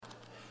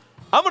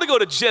I'm going to go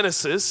to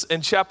Genesis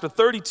in chapter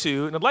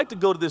 32, and I'd like to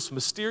go to this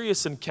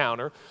mysterious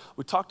encounter.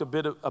 We talked a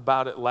bit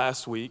about it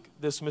last week.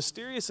 This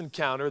mysterious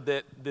encounter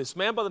that this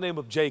man by the name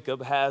of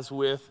Jacob has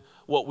with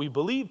what we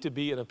believe to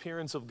be an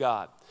appearance of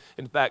God.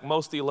 In fact,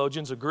 most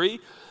theologians agree.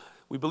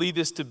 We believe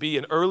this to be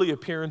an early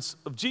appearance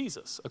of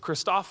Jesus, a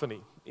Christophany,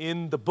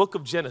 in the book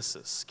of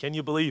Genesis. Can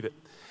you believe it?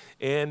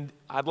 And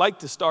I'd like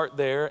to start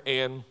there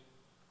and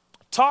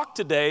talk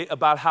today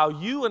about how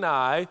you and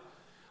I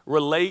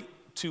relate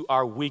to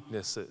our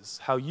weaknesses,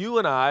 how you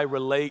and I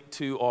relate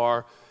to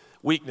our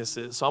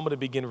weaknesses. So I'm going to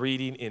begin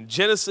reading in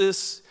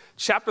Genesis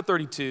chapter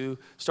 32,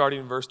 starting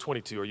in verse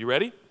 22. Are you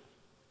ready?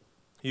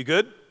 You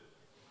good?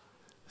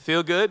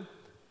 Feel good?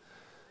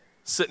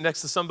 Sit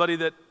next to somebody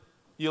that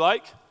you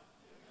like?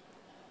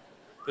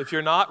 If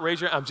you're not,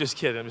 raise your hand. I'm just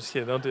kidding.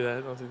 Don't do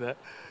that.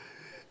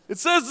 It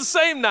says the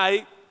same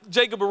night,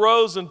 Jacob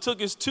arose and took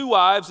his 2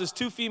 wives, his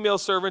 2 female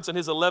servants, and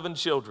his 11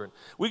 children.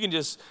 We can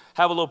just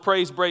have a little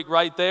praise break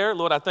right there.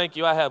 Lord, I thank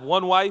you. I have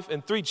 1 wife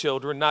and 3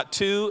 children, not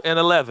 2 and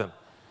 11.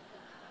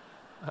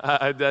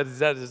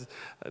 That is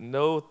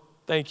no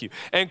thank you.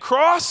 And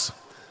cross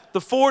the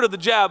ford of the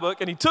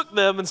Jabbok, and he took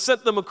them and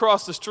sent them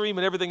across the stream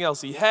and everything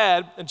else he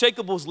had, and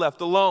Jacob was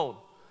left alone.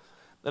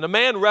 And a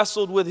man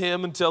wrestled with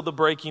him until the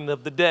breaking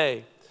of the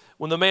day.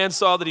 When the man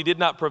saw that he did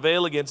not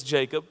prevail against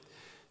Jacob,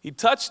 he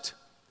touched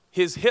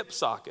his hip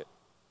socket.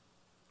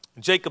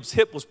 Jacob's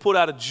hip was put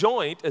out of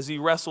joint as he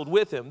wrestled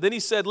with him. Then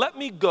he said, "Let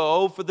me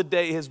go, for the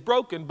day has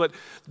broken." But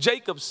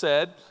Jacob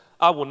said,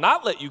 "I will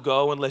not let you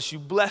go unless you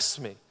bless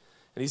me."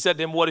 And he said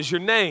to him, "What is your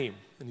name?"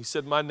 And he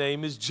said, "My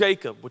name is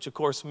Jacob," which of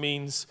course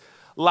means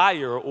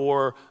liar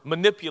or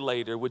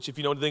manipulator, which if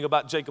you know anything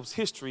about Jacob's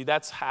history,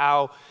 that's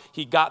how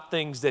he got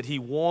things that he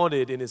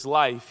wanted in his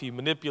life. He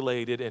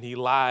manipulated and he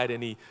lied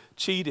and he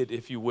cheated,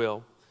 if you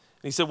will.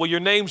 And he said, "Well, your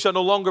name shall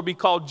no longer be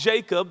called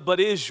Jacob, but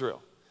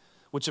Israel,"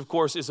 which of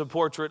course is a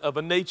portrait of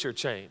a nature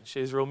change.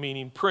 Israel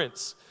meaning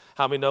prince.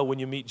 How many know when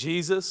you meet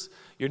Jesus,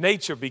 your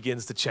nature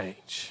begins to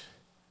change?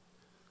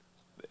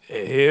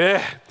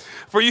 Yeah.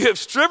 "For you have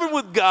striven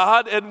with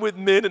God and with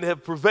men and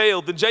have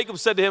prevailed." Then Jacob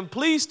said to him,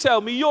 "Please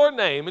tell me your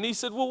name." And he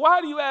said, "Well,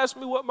 why do you ask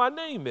me what my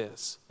name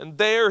is?" And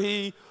there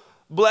he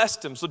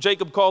blessed him. So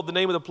Jacob called the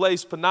name of the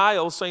place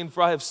Peniel, saying,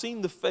 "For I have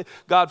seen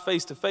God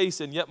face to face,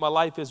 and yet my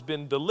life has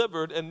been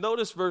delivered." And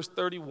notice verse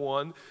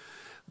 31,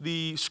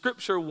 the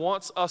scripture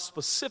wants us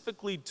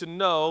specifically to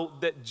know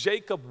that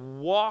Jacob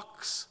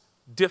walks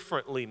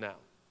differently now.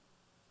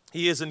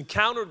 He has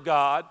encountered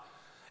God,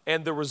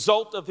 and the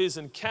result of his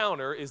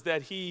encounter is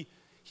that he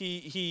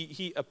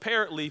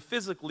apparently,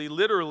 physically,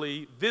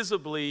 literally,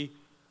 visibly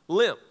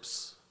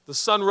limps. The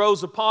sun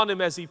rose upon him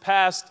as he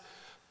passed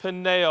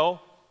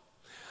Peniel,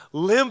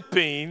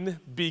 limping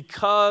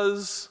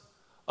because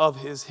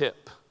of his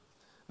hip.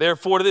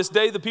 "Therefore, to this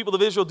day, the people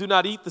of Israel do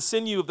not eat the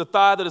sinew of the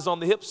thigh that is on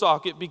the hip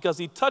socket, because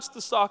he touched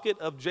the socket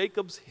of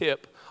Jacob's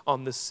hip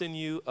on the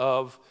sinew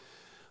of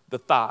the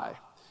thigh."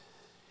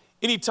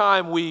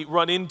 Anytime we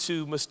run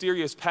into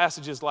mysterious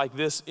passages like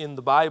this in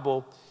the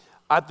Bible,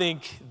 I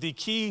think the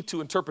key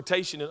to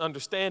interpretation and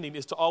understanding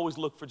is to always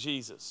look for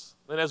Jesus.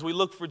 And as we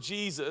look for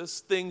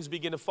Jesus, things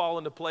begin to fall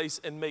into place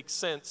and make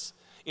sense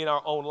in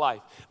our own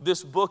life.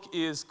 This book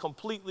is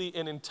completely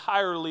and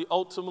entirely,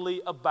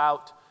 ultimately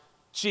about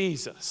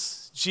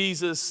Jesus.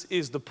 Jesus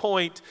is the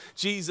point.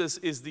 Jesus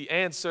is the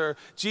answer.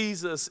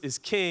 Jesus is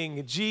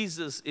King.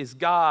 Jesus is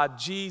God.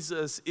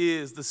 Jesus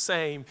is the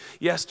same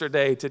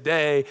yesterday,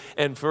 today,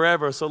 and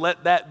forever. So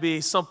let that be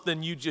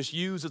something you just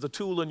use as a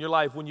tool in your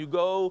life. When you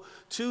go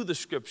to the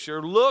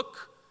scripture,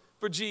 look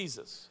for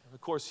Jesus.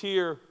 Of course,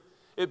 here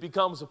it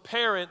becomes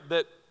apparent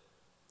that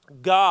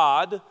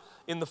God,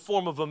 in the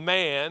form of a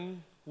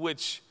man,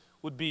 which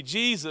would be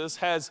Jesus,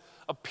 has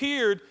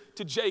appeared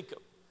to Jacob.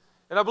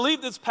 And I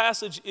believe this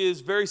passage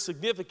is very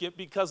significant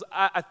because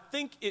I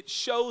think it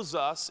shows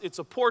us, it's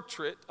a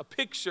portrait, a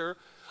picture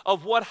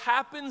of what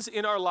happens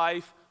in our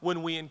life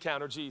when we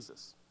encounter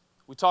Jesus.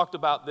 We talked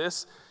about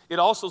this. It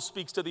also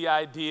speaks to the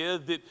idea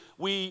that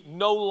we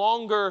no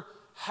longer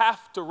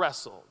have to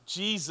wrestle.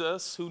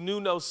 Jesus, who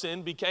knew no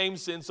sin, became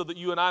sin so that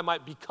you and I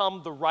might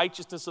become the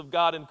righteousness of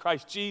God in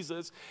Christ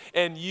Jesus.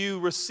 And you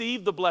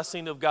receive the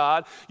blessing of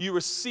God. You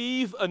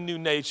receive a new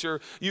nature.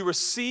 You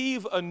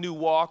receive a new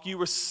walk. You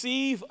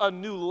receive a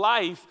new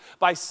life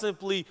by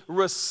simply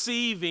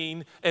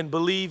receiving and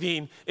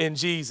believing in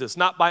Jesus,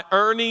 not by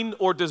earning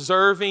or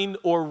deserving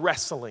or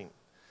wrestling.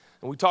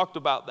 And we talked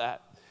about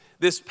that.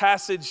 This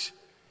passage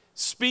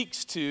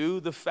speaks to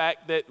the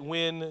fact that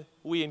when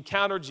we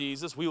encounter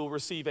Jesus, we will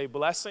receive a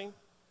blessing,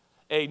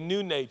 a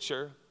new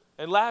nature,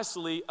 and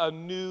lastly, a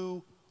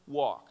new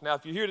walk. Now,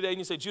 if you're here today and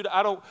you say, "Judah,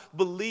 I don't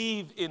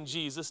believe in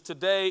Jesus,"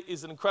 today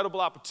is an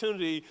incredible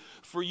opportunity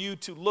for you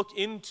to look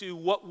into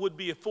what would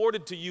be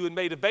afforded to you and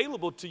made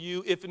available to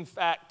you if, in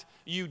fact,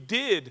 you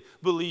did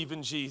believe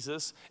in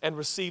Jesus and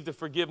receive the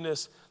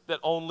forgiveness that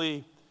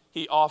only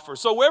he offers.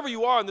 So wherever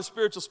you are on the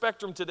spiritual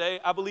spectrum today,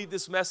 I believe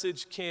this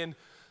message can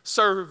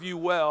serve you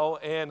well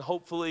and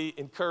hopefully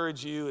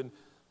encourage you and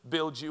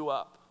build you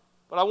up.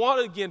 But I want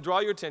to, again, draw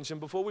your attention,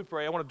 before we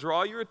pray, I want to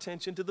draw your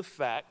attention to the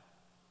fact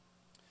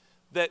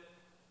that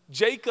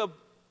Jacob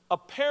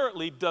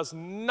apparently does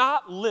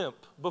not limp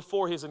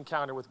before his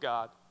encounter with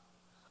God,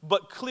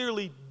 but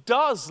clearly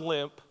does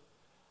limp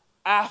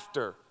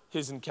after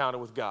his encounter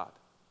with God.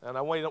 And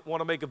I want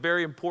to make a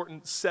very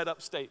important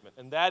setup statement,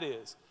 and that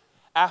is,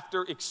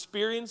 after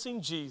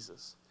experiencing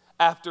Jesus,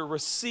 after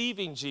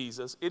receiving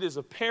Jesus, it is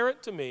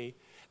apparent to me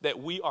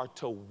that we are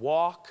to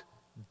walk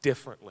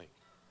differently.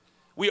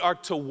 We are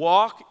to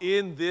walk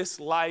in this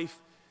life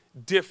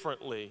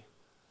differently.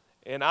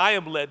 And I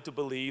am led to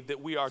believe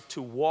that we are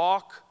to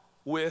walk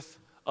with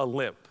a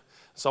limp.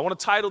 So I want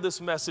to title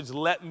this message,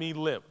 Let Me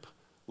Limp.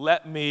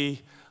 Let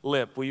me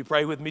limp. Will you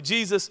pray with me?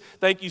 Jesus,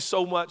 thank you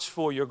so much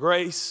for your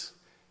grace.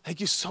 Thank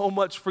you so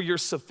much for your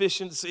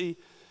sufficiency.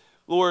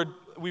 Lord,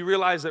 we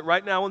realize that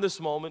right now in this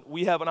moment,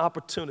 we have an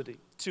opportunity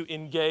to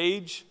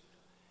engage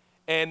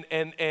and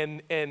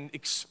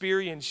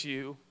experience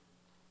you,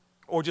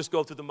 or just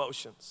go through the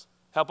motions.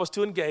 Help us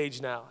to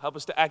engage now. Help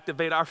us to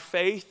activate our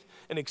faith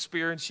and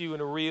experience you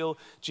in a real,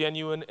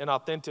 genuine, and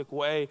authentic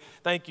way.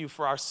 Thank you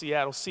for our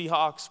Seattle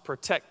Seahawks.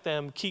 Protect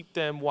them, keep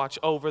them, watch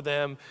over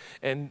them,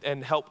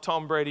 and help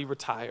Tom Brady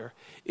retire.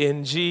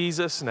 In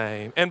Jesus'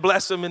 name. And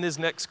bless him in his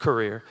next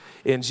career.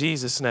 In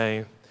Jesus'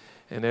 name.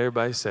 And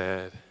everybody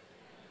said,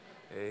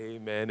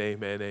 amen,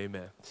 amen,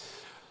 amen.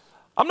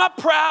 I'm not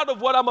proud of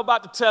what I'm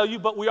about to tell you,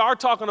 but we are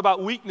talking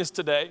about weakness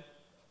today.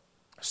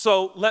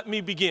 So let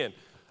me begin.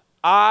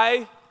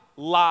 I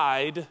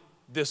lied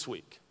this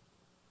week.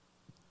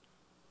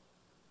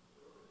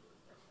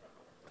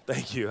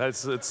 Thank you.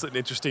 That's an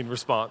interesting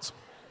response.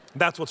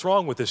 That's what's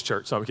wrong with this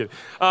church. So I'm kidding.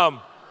 And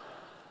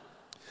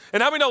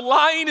how many know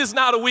lying is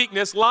not a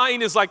weakness?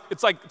 Lying is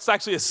it's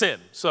actually a sin.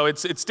 So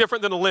it's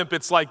different than a limp.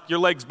 It's like your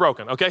leg's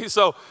broken. Okay.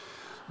 So,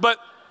 but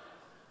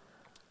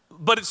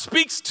it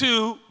speaks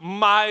to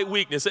my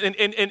weakness.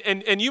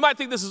 And you might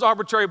think this is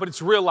arbitrary, but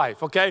it's real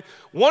life. Okay.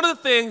 One of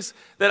the things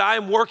that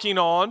I'm working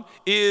on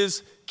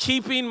is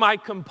keeping my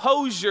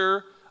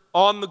composure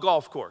on the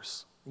golf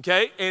course.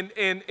 Okay,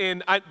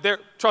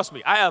 trust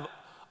me, I have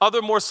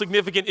other more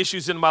significant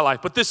issues in my life,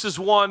 but this is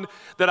one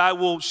that I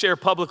will share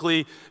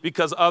publicly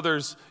because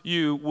others,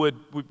 you would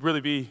really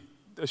be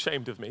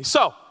ashamed of me.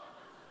 So,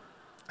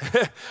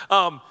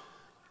 I'm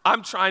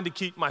trying to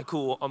keep my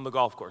cool on the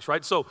golf course,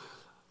 right? So,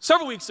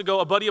 several weeks ago,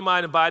 a buddy of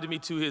mine invited me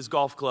to his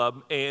golf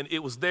club, and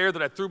it was there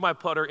that I threw my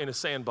putter in a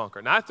sand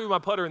bunker. Now, I threw my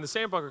putter in the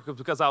sand bunker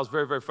because I was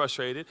very, very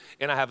frustrated,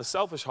 and I have a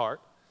selfish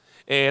heart.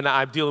 And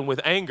I'm dealing with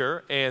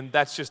anger, and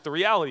that's just the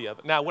reality of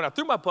it. Now, when I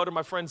threw my putter,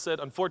 my friend said,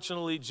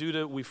 unfortunately,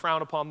 Judah, we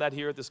frown upon that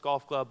here at this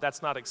golf club.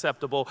 That's not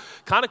acceptable.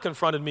 Kind of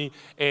confronted me,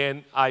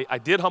 and I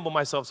did humble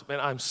myself,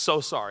 and I'm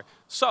so sorry.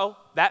 So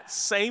that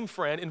same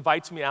friend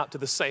invites me out to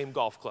the same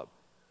golf club.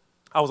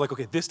 I was like,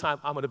 okay, this time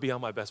I'm going to be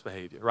on my best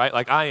behavior, right?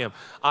 Like I am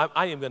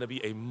going to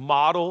be a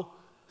model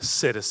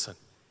citizen,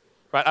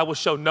 right? I will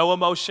show no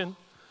emotion,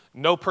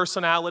 no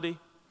personality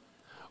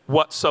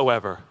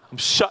whatsoever. I'm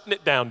shutting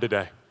it down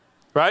today.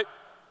 Right?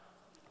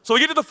 So we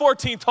get to the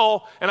 14th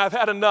hole, and I've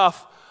had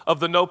enough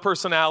of the no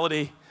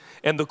personality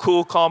and the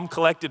cool, calm,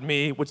 collected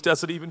me, which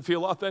doesn't even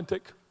feel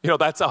authentic. You know,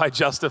 that's how I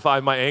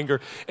justify my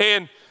anger.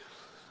 And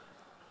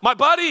my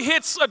buddy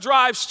hits a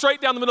drive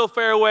straight down the middle of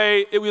the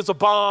fairway. It was a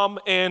bomb,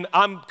 and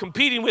I'm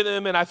competing with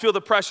him, and I feel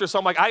the pressure. So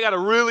I'm like, I got to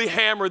really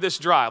hammer this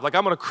drive. Like,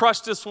 I'm going to crush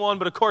this one,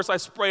 but of course I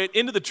spray it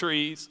into the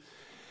trees.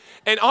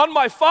 And on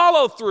my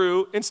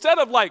follow-through, instead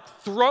of like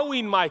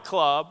throwing my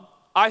club,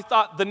 I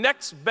thought the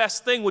next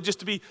best thing would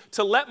just be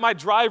to let my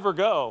driver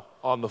go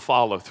on the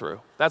follow-through.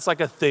 That's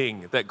like a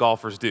thing that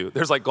golfers do.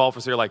 There's like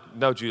golfers who are like,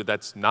 no, Judah,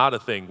 that's not a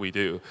thing we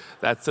do.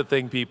 That's the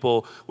thing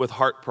people with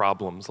heart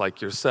problems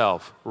like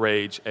yourself,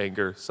 rage,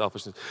 anger,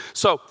 selfishness.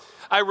 So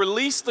I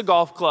release the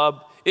golf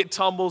club. It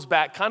tumbles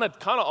back kind of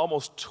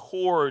almost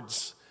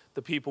towards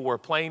the people we're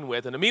playing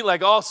with. And immediately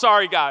like, oh,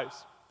 sorry, guys.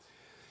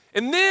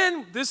 And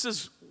then this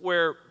is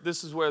where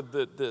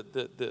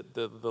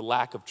the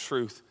lack of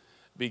truth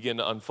begin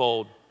to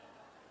unfold.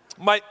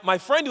 My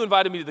friend who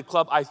invited me to the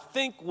club, I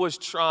think, was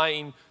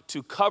trying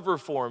to cover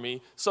for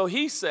me. So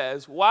he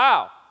says,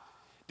 wow,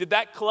 did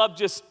that club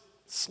just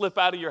slip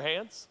out of your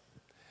hands?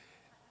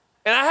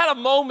 And I had a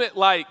moment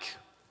like,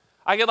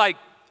 I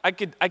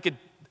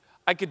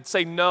could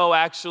say, no,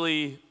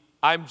 actually,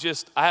 I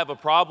have a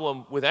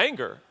problem with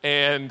anger,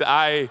 and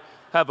I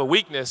have a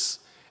weakness,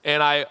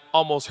 and I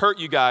almost hurt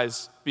you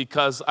guys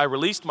because I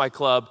released my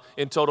club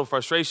in total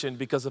frustration,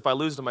 because if I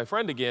lose to my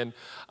friend again,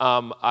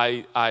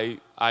 I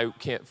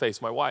can't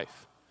face my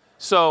wife.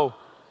 So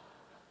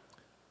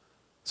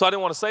I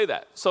didn't want to say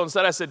that. So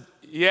instead I said,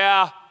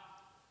 yeah.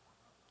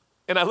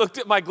 And I looked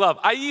at my glove.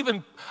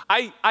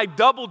 I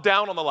doubled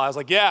down on the lie. I was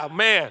like, yeah,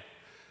 man,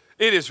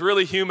 it is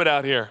really humid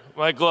out here.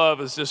 My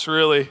glove is just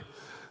really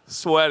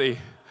sweaty.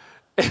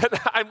 And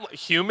I'm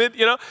humid,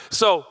 you know?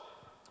 So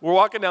we're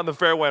walking down the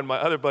fairway, and my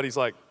other buddy's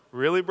like,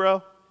 really,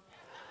 bro?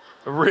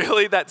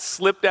 Really? That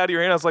slipped out of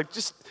your hand? I was like,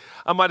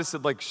 I might have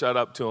said, like, shut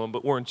up to him,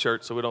 but we're in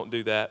church, so we don't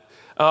do that.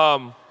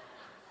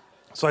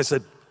 So I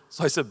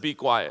said, be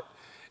quiet.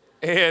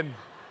 And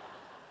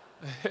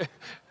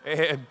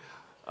And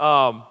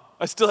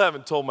I still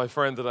haven't told my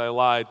friend that I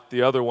lied,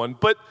 the other one.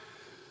 But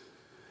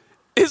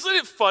isn't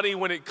it funny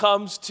when it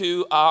comes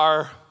to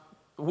our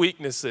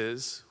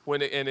weaknesses,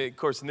 and of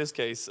course in this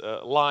case,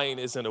 lying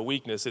isn't a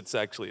weakness, it's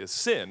actually a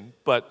sin.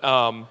 But,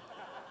 but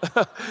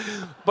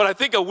I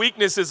think a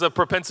weakness is a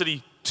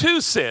propensity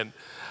to sin.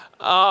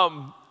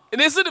 And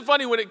isn't it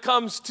funny when it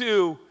comes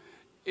to,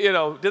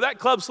 did that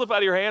club slip out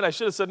of your hand? I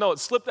should have said, no, it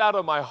slipped out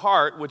of my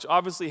heart, which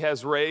obviously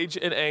has rage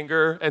and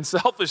anger and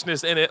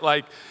selfishness in it.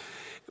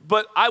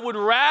 But I would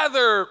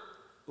rather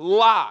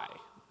lie.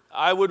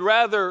 I would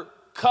rather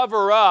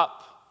cover up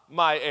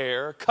my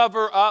error,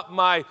 cover up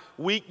my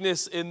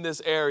weakness in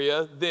this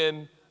area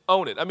than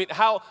own it. I mean,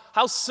 how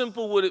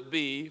simple would it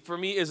be for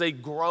me as a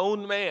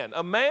grown man,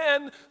 a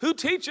man who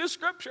teaches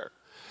Scripture?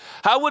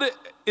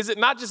 Is it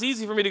not just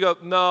easy for me to go,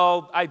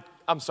 no,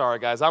 I'm sorry,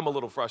 guys, I'm a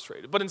little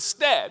frustrated. But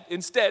instead,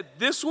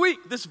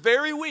 this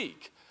very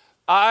week,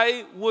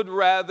 I would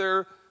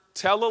rather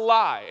tell a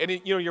lie. And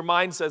your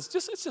mind says,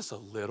 it's just a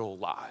little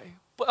lie.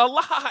 But a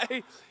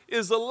lie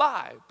is a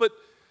lie. But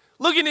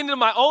looking into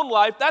my own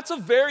life, that's a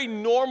very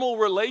normal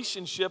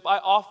relationship I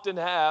often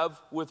have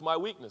with my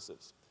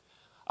weaknesses.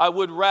 I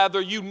would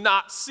rather you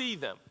not see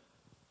them.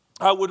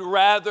 I would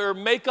rather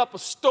make up a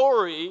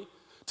story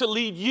to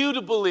lead you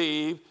to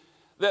believe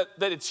that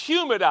it's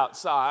humid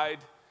outside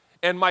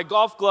and my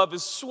golf glove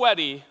is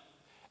sweaty,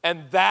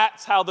 and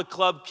that's how the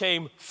club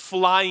came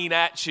flying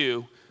at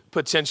you,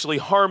 potentially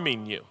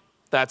harming you.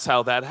 That's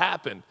how that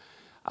happened.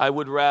 I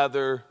would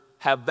rather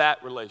have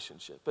that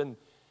relationship. And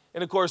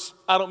of course,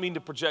 I don't mean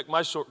to project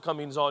my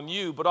shortcomings on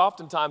you, but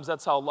oftentimes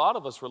that's how a lot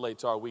of us relate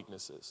to our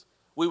weaknesses.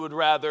 We would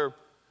rather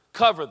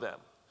cover them.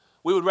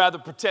 We would rather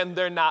pretend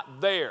they're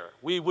not there.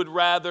 We would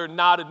rather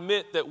not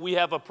admit that we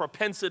have a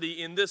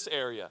propensity in this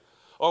area,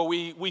 or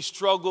we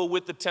struggle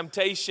with the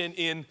temptation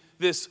in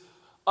this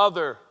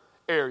other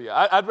area.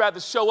 I'd rather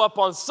show up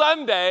on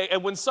Sunday,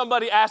 and when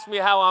somebody asks me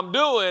how I'm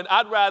doing,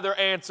 I'd rather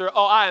answer,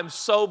 I am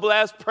so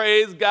blessed,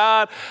 praise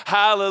God,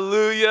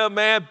 hallelujah,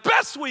 man,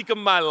 best week of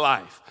my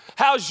life.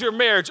 How's your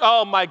marriage?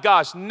 Oh my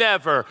gosh,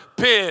 never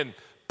been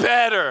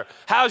better.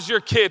 How's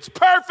your kids?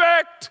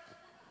 Perfect.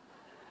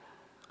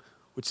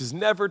 Which is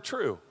never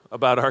true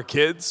about our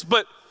kids,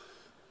 but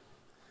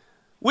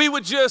we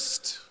would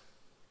just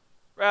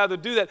rather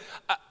do that.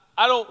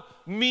 I don't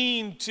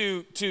mean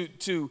to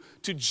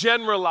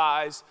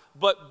generalize,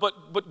 but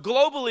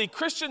globally,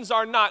 Christians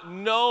are not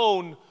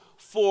known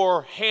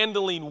for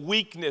handling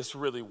weakness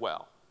really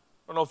well.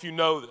 I don't know if you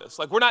know this.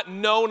 We're not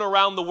known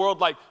around the world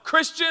like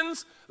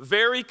Christians,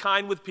 very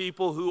kind with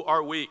people who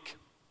are weak.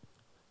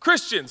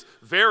 Christians,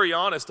 very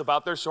honest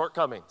about their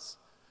shortcomings.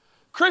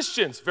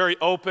 Christians, very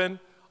open,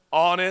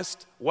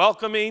 honest,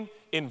 welcoming,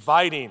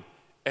 inviting.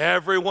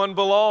 Everyone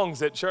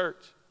belongs at church.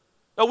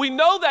 Now, we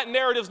know that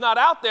narrative's not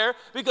out there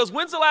because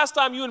when's the last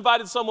time you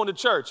invited someone to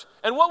church?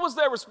 And what was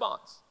their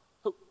response?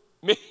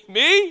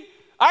 Me?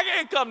 I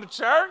can't come to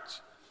church.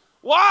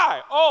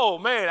 Why? Oh,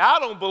 man, I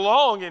don't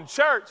belong in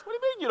church. What do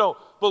you mean you don't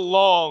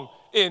belong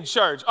in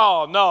church?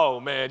 Oh, no,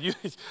 man.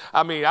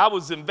 I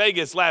was in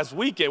Vegas last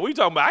weekend. What are you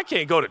talking about? I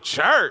can't go to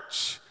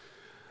church.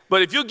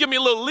 But if you'll give me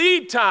a little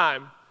lead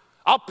time,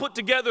 I'll put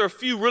together a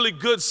few really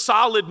good,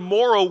 solid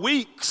moral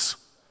weeks,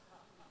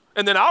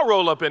 and then I'll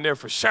roll up in there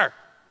for sure.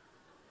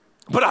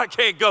 But I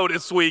can't go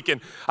this week,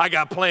 and I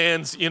got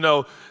plans,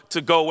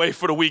 to go away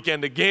for the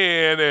weekend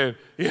again. And,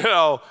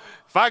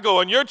 if I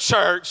go in your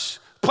church,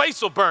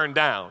 place will burn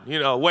down,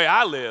 way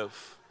I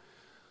live.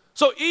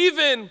 So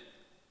even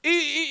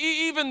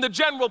the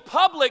general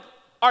public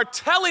are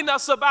telling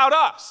us about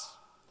us.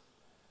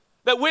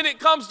 That when it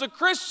comes to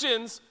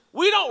Christians,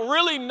 we don't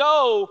really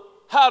know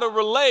how to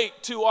relate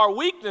to our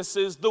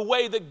weaknesses the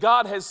way that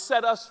God has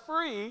set us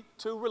free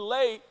to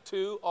relate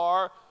to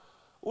our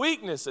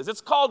weaknesses.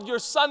 It's called your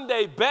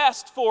Sunday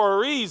best for a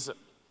reason.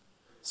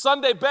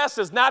 Sunday best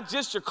is not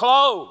just your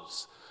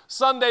clothes.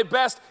 Sunday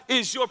best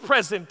is your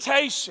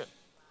presentation.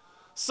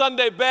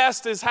 Sunday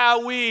best is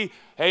how we,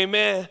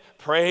 amen,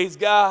 praise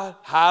God,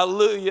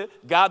 hallelujah,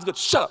 God's good.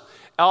 Shut up.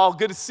 Oh,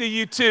 good to see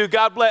you too.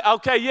 God bless.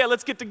 Okay, yeah,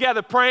 let's get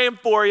together praying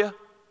for you,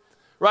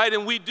 right?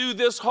 And we do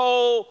this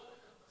whole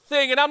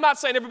thing. And I'm not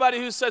saying everybody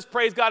who says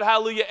praise God,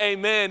 hallelujah,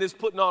 amen is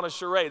putting on a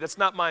charade. That's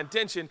not my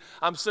intention.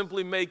 I'm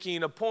simply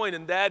making a point,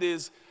 and that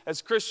is,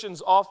 as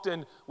Christians,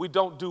 often we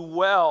don't do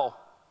well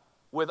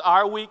with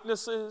our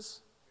weaknesses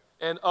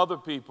and other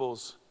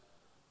people's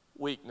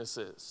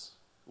weaknesses.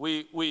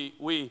 We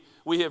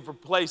have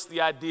replaced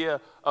the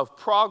idea of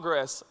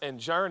progress and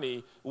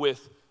journey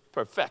with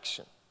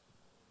perfection.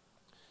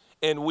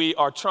 And we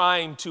are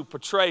trying to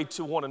portray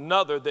to one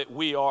another that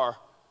we are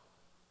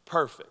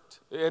perfect.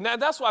 And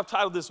that's why I've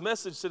titled this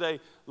message today,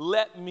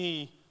 Let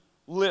Me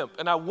Limp.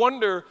 And I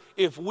wonder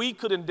if we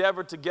could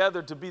endeavor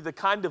together to be the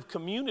kind of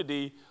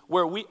community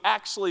where we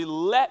actually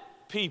let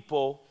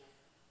people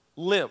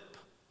limp.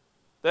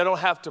 They don't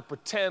have to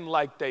pretend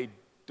like they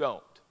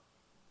don't.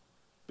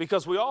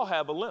 Because we all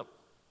have a limp.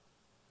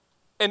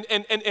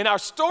 And our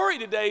story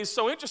today is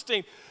so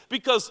interesting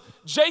because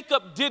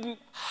Jacob didn't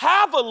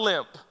have a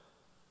limp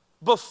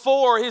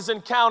before his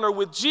encounter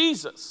with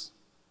Jesus,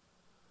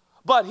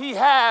 but he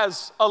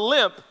has a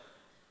limp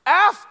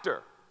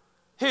after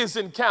his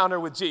encounter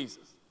with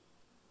Jesus.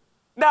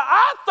 Now,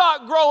 I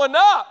thought growing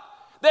up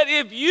that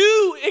if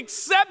you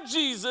accept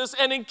Jesus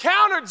and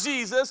encounter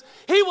Jesus,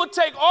 he will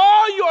take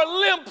all your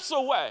limps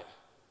away.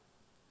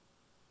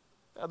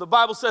 Now, the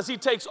Bible says he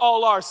takes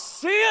all our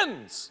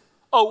sins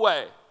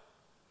away,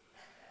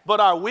 but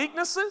our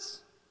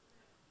weaknesses,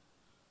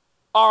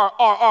 our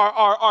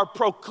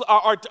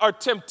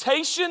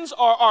temptations,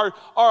 our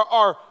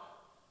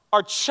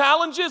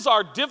challenges,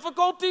 our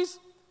difficulties.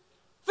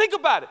 Think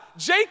about it.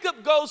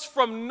 Jacob goes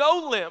from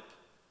no limp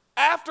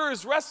after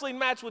his wrestling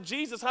match with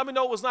Jesus. How many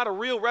know it was not a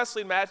real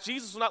wrestling match?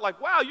 Jesus was not like,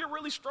 wow, you're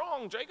really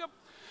strong, Jacob.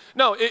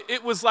 No,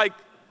 it was like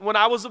when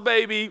I was a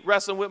baby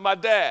wrestling with my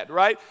dad,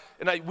 right?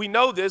 And we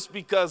know this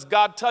because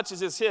God touches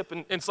his hip,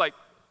 and it's like,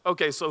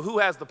 okay, so who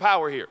has the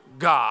power here?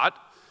 God.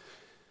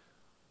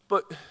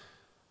 But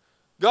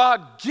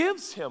God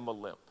gives him a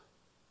limp,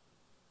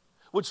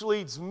 which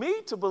leads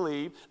me to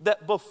believe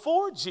that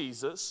before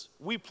Jesus,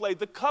 we played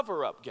the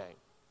cover-up game.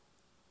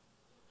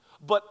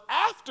 But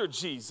after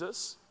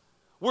Jesus,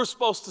 we're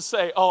supposed to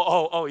say,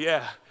 oh,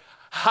 yeah,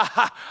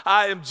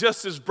 I am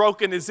just as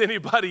broken as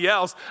anybody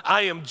else.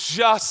 I am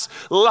just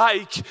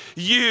like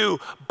you,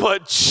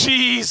 but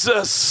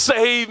Jesus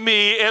saved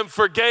me and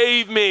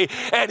forgave me,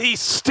 and he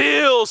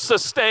still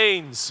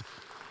sustains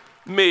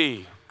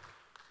me.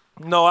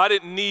 No, I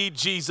didn't need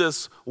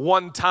Jesus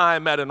one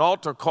time at an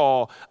altar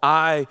call.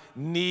 I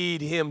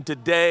need him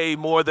today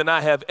more than I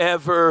have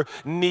ever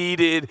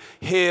needed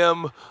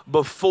him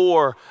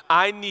before.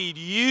 I need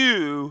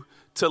you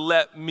to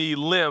let me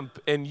limp,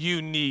 and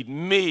you need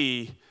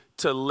me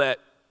to let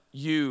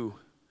you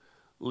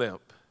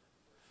limp.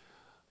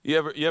 You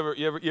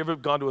ever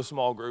gone to a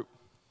small group?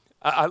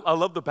 I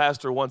love the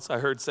pastor once I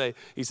heard say,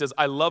 he says,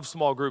 I love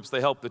small groups.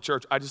 They help the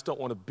church. I just don't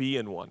want to be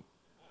in one.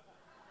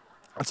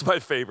 That's my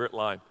favorite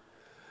line.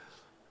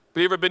 But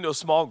you ever been to a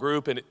small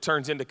group and it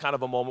turns into kind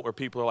of a moment where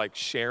people are like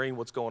sharing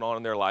what's going on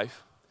in their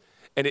life?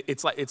 And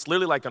it's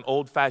literally like an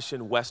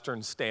old-fashioned Western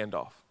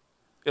standoff.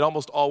 It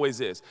almost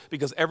always is,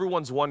 because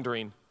everyone's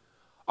wondering,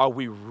 are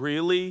we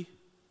really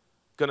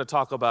going to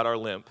talk about our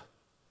limp?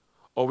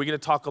 Or are we going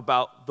to talk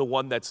about the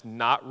one that's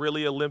not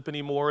really a limp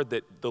anymore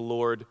that the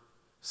Lord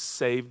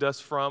saved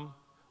us from?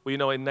 Well, you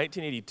know, in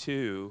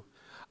 1982,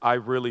 I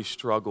really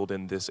struggled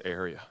in this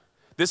area.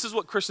 This is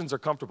what Christians are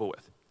comfortable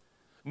with.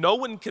 No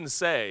one can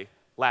say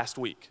last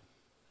week.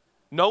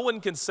 No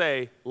one can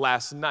say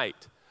last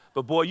night.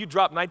 But boy, you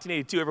drop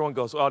 1982, everyone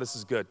goes, oh, this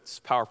is good. This is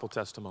powerful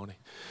testimony.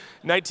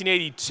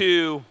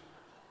 1982,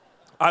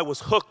 I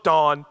was hooked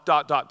on ...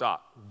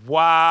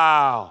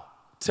 Wow.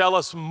 Tell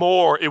us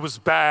more. It was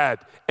bad.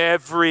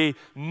 Every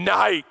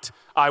night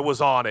I was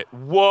on it.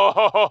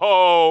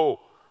 Whoa.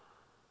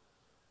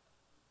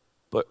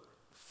 But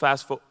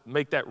fast forward,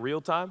 make that real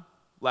time.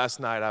 Last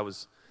night I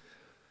was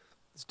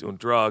doing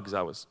drugs.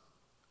 I was,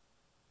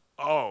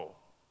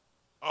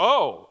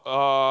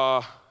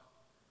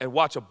 and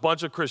watch a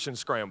bunch of Christians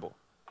scramble.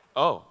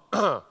 Oh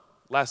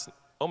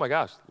my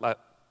gosh,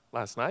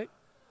 last night?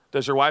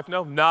 Does your wife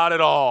know? Not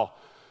at all.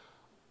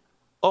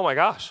 Oh my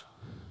gosh,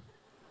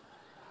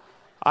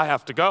 I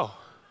have to go.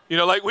 You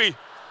know, like we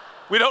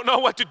don't know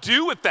what to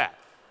do with that.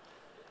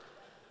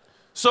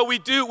 So we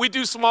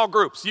do small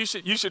groups. You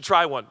should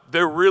try one.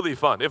 They're really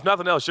fun. If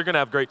nothing else, you're gonna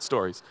have great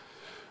stories.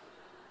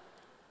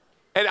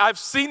 And I've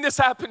seen this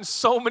happen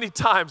so many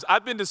times.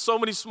 I've been to so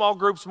many small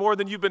groups, more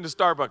than you've been to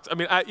Starbucks. I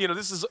mean,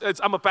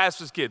 I'm a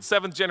pastor's kid,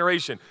 7th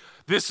generation.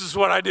 This is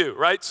what I do,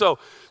 right? So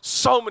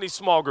many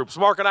small groups.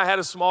 Mark and I had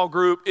a small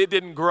group. It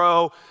didn't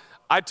grow.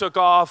 I took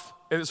off,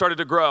 and it started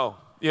to grow.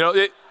 You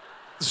know,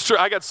 it's true.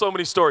 I got so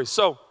many stories.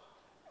 So,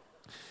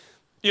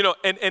 you know,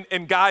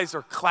 and guys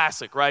are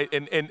classic, right?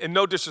 And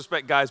no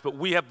disrespect, guys, but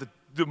we have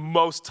the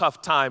most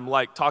tough time,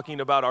 like,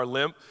 talking about our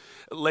limp.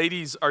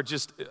 Ladies are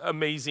just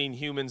amazing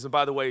humans. And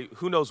by the way,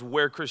 who knows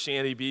where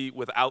Christianity be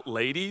without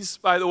ladies,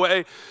 by the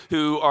way,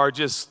 who are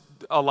just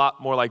a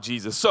lot more like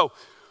Jesus. So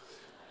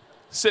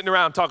sitting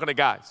around talking to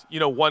guys, you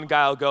know, one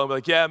guy will go and be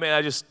like, yeah, man,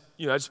 I just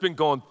been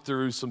going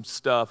through some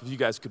stuff. If you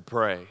guys could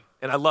pray.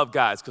 And I love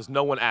guys because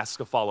no one asks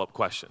a follow-up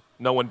question.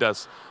 No one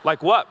does.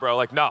 Like what, bro?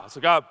 Like, no. It's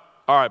like, oh,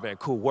 all right, man,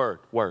 cool, word.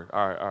 All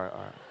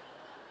right.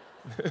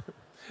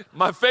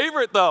 My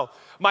favorite,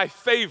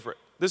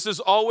 this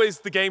is always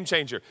the game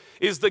changer,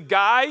 is the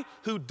guy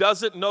who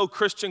doesn't know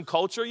Christian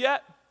culture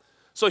yet.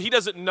 So he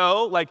doesn't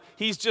know, like,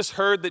 he's just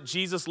heard that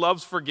Jesus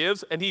loves,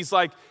 forgives, and he's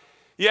like,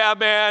 yeah,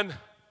 man,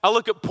 I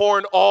look at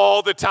porn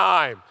all the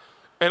time.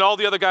 And all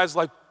the other guys are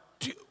like,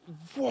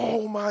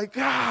 whoa, my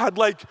God,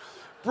 like,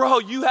 bro,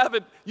 you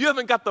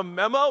haven't got the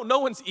memo?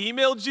 No one's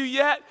emailed you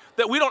yet?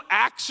 That we don't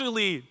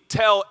actually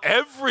tell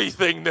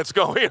everything that's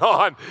going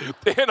on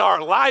in our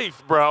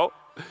life, bro.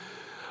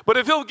 But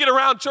if he'll get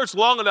around church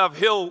long enough,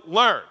 he'll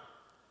learn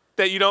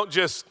that you don't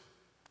just,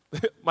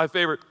 my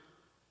favorite,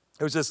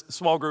 there was this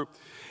small group,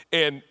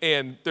 and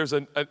there's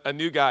a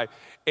new guy,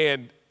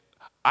 and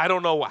I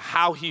don't know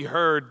how he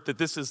heard that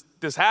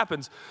this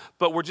happens,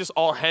 but we're just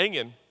all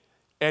hanging,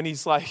 And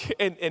he's like,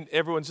 and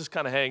everyone's just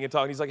kind of hanging and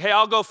talking. He's like, hey,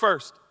 I'll go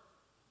first.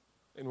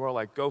 And we're all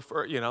like, go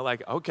first,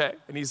 like, okay.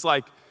 And he's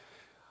like,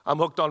 I'm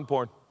hooked on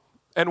porn.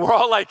 And we're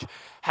all like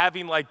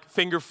having like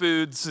finger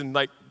foods and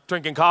like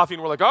drinking coffee.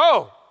 And we're like,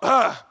 oh,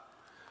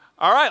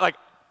 all right. Like,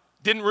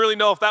 didn't really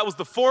know if that was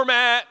the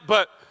format,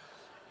 but.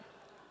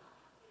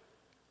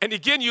 And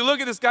again, you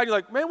look at this guy and you're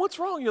like, man, what's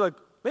wrong? You're like,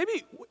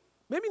 maybe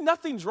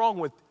nothing's wrong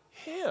with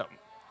him.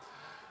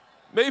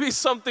 Maybe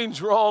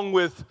something's wrong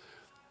with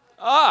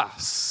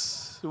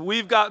us.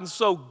 We've gotten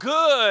so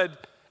good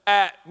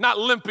at not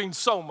limping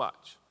so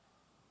much.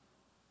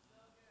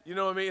 You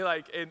know what I mean?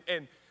 Like,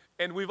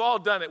 and we've all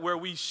done it where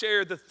we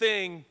share the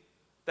thing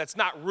that's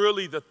not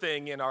really the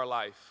thing in our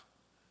life,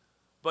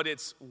 but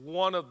it's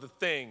one of the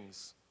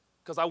things,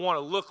 because I want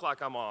to look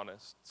like I'm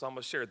honest. So I'm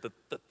going to share the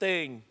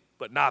thing,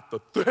 but not the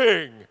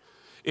thing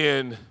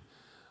in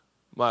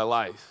my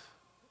life.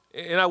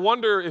 And I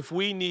wonder if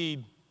we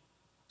need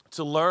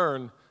to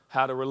learn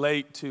how to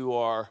relate to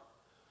our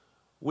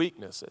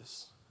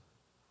weaknesses.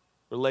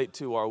 Relate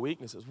to our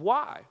weaknesses.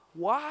 Why?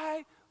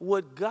 Why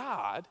would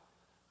God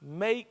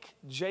make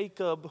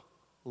Jacob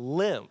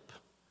limp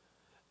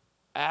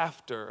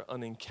after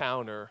an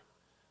encounter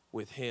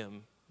with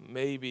him?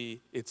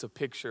 Maybe it's a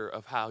picture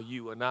of how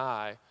you and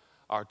I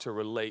are to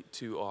relate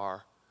to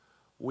our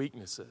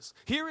weaknesses.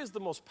 Here is the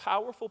most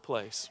powerful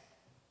place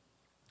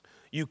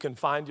you can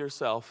find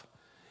yourself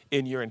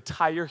in your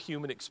entire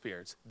human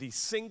experience. The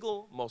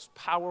single most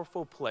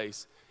powerful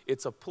place.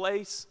 It's a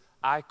place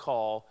I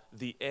call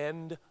the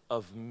end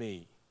of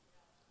me.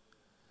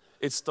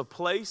 It's the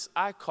place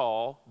I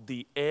call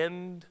the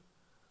end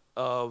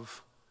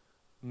of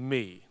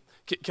me.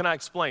 Can I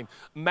explain?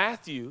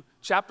 Matthew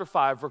chapter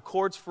 5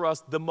 records for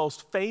us the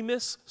most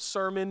famous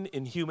sermon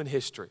in human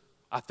history.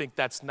 I think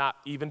that's not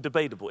even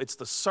debatable. It's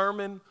the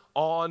Sermon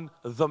on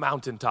the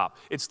Mountaintop.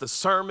 It's the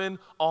Sermon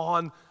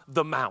on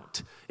the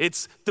Mount.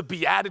 It's the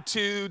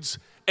Beatitudes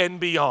and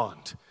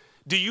beyond.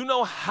 Do you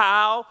know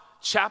how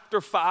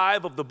chapter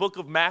 5 of the book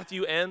of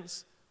Matthew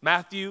ends?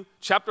 Matthew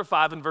chapter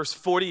 5 and verse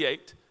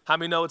 48. How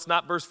many know it's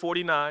not verse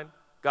 49?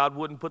 God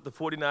wouldn't put the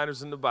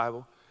 49ers in the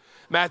Bible.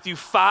 Matthew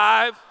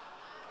 5,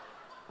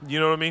 you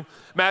know what I mean?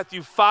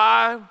 Matthew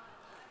 5,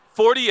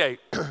 48.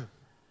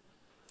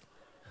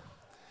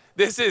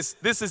 This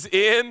is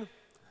in,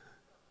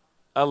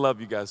 I love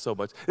you guys so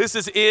much. This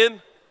is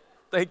in,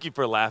 thank you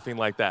for laughing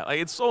like that. Like,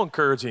 it's so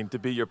encouraging to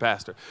be your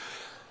pastor.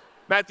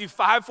 Matthew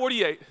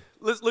 5:48.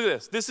 Look at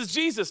this. This is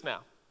Jesus now.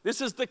 This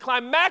is the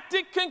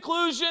climactic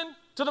conclusion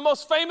to the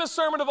most famous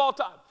sermon of all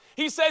time.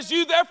 He says,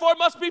 you therefore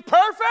must be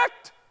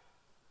perfect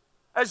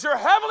as your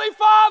heavenly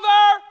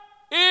Father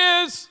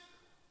is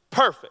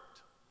perfect.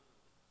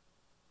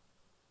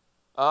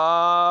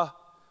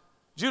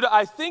 Judah,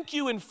 I think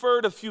you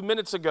inferred a few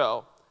minutes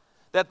ago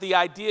that the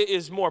idea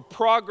is more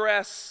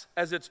progress,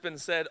 as it's been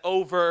said,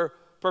 over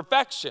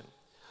perfection.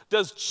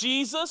 Does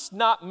Jesus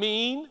not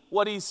mean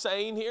what he's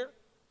saying here?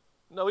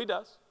 No, he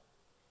does.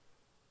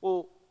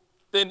 Well,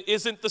 then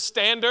isn't the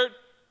standard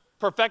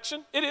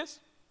perfection? It is.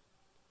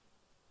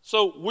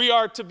 So we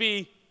are to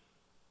be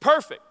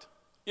perfect.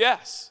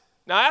 Yes.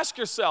 Now ask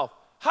yourself,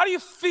 how do you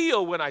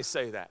feel when I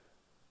say that?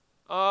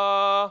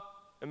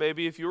 And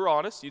maybe if you were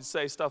honest, you'd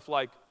say stuff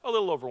like, a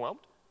little overwhelmed,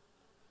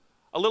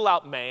 a little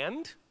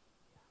outmanned,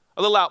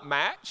 a little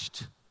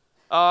outmatched,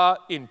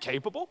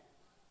 incapable,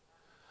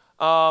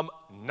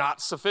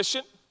 not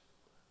sufficient,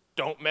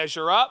 don't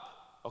measure up.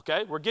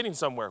 Okay, we're getting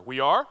somewhere.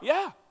 We are?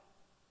 Yeah.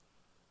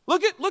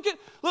 Look at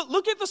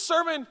the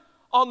Sermon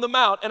on the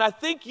Mount, and I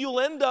think you'll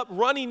end up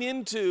running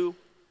into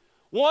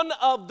one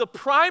of the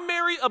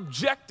primary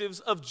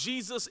objectives of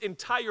Jesus'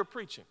 entire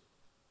preaching.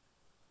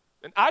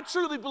 And I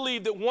truly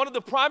believe that one of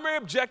the primary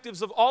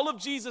objectives of all of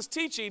Jesus'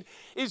 teaching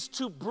is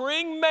to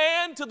bring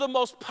man to the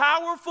most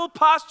powerful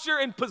posture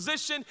and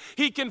position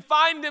he can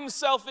find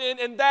himself in,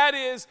 and that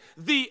is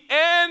the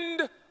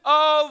end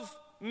of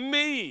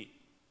me.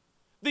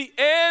 The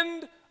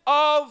end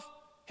of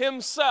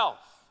himself.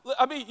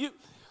 I mean,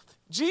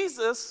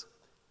 Jesus,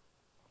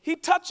 he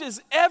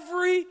touches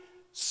every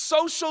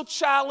social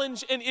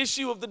challenge and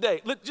issue of the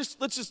day.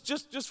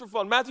 Just for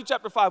fun, Matthew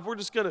chapter 5,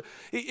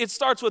 it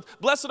starts with,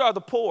 blessed are the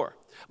poor,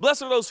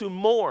 blessed are those who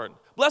mourn,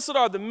 blessed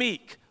are the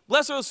meek,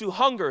 blessed are those who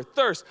hunger,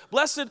 thirst,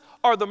 blessed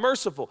are the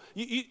merciful.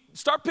 You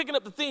start picking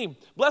up the theme.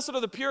 Blessed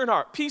are the pure in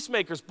heart,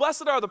 peacemakers,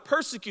 blessed are the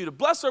persecuted,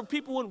 blessed are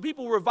people when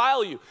people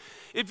revile you.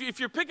 If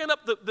you're picking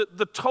up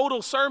the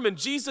total sermon,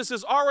 Jesus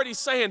is already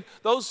saying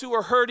those who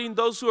are hurting,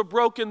 those who are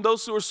broken,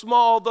 those who are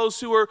small, those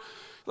who are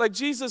like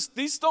Jesus,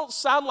 these don't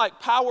sound like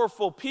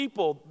powerful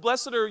people.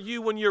 Blessed are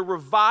you when you're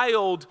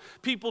reviled,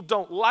 people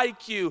don't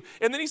like you.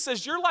 And then he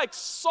says, you're like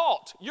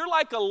salt, you're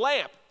like a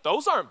lamp.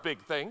 Those aren't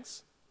big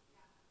things.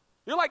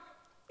 You're like,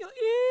 you're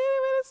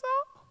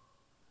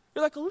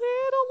like a little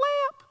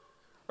lamp.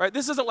 Right?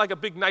 This isn't like a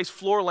big nice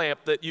floor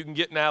lamp that you can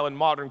get now in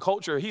modern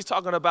culture. He's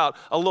talking about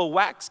a little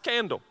wax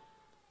candle.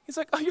 He's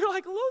like, oh, you're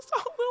like a little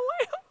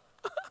lamp.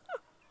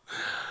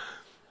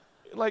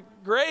 Like,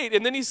 great.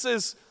 And then he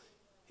says,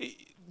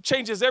 he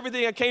changes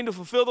everything. I came to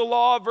fulfill the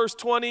law, verse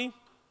 20.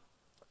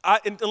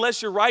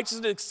 Unless your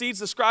righteousness exceeds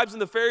the scribes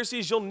and the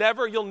Pharisees, you'll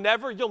never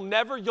enter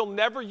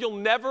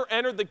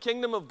the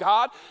kingdom of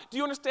God. Do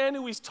you understand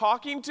who he's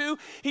talking to?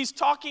 He's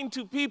talking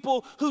to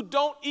people who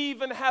don't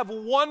even have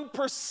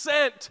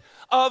 1%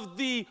 of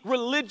the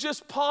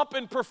religious pomp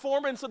and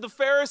performance of the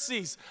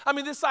Pharisees. I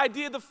mean, this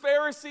idea the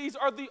Pharisees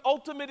are the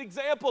ultimate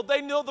example.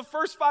 They know the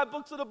first 5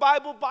 books of the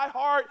Bible by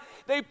heart.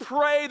 They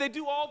pray. They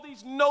do all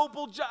these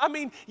noble jobs. I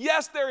mean,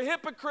 yes, they're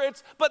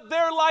hypocrites, but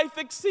their life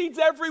exceeds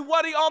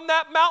everybody on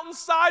that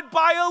mountainside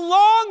by a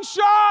long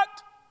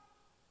shot.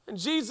 And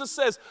Jesus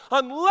says,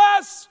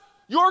 unless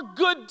your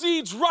good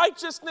deeds,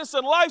 righteousness,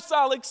 and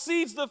lifestyle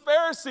exceeds the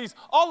Pharisees,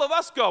 all of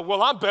us go,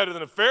 well, I'm better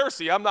than a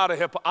Pharisee. I'm not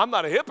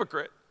a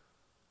hypocrite.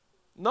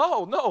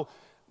 No,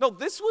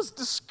 this was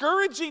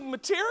discouraging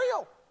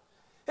material.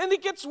 And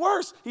it gets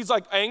worse. He's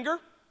like, anger.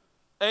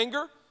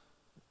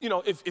 You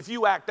know, if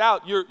you act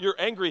out, you're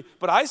angry.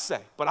 But I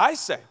say,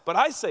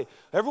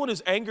 everyone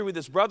who's angry with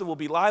his brother will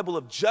be liable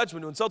of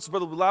judgment. Who insults his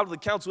brother will be liable to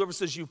the council. Whoever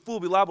says you fool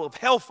will be liable of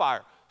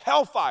hellfire.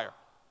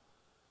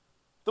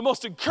 The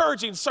most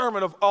encouraging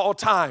sermon of all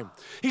time.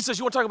 He says,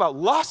 you want to talk about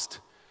lust?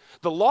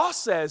 The law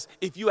says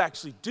if you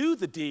actually do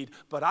the deed,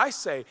 but I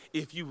say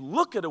if you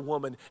look at a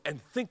woman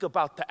and think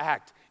about the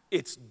act,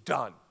 it's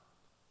done.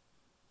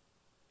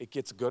 It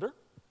gets gooder.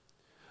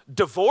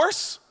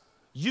 Divorce.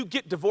 You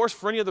get divorced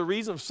for any other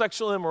reason of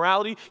sexual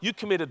immorality, you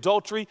commit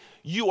adultery,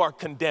 you are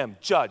condemned.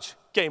 Judge,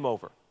 game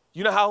over.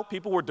 You know how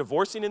people were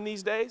divorcing in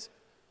these days?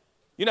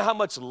 You know how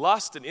much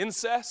lust and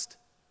incest?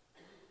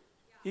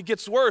 It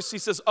gets worse. He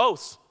says,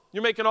 oaths.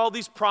 You're making all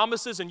these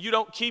promises and you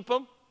don't keep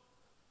them,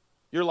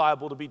 you're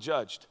liable to be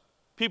judged.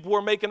 People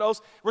were making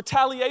oaths.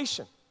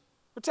 Retaliation.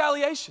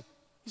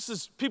 He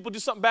says, people do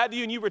something bad to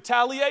you and you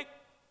retaliate,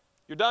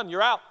 you're done,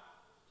 you're out.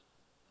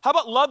 How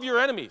about love your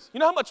enemies? You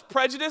know how much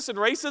prejudice and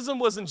racism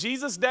was in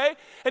Jesus' day?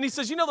 And he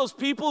says, you know those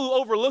people who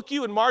overlook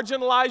you and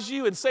marginalize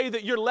you and say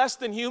that you're less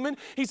than human?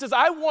 He says,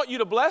 I want you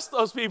to bless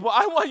those people.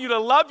 I want you to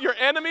love your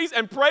enemies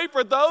and pray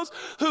for those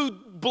who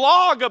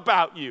blog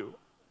about you.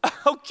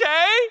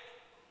 Okay?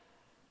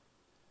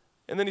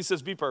 And then he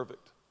says, be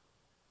perfect.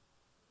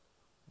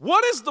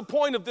 What is the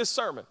point of this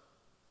sermon?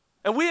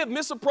 And we have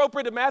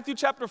misappropriated Matthew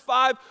chapter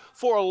 5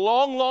 for a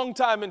long, long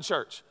time in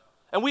church.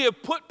 And we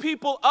have put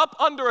people up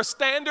under a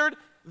standard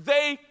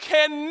they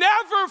can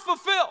never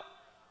fulfill.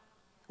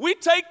 We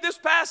take this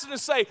passage and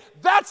say,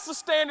 that's the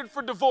standard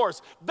for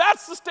divorce.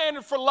 That's the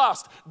standard for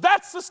lust.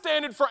 That's the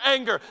standard for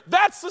anger.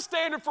 That's the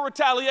standard for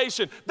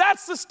retaliation.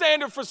 That's the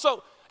standard for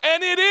so.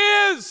 And it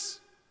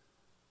is.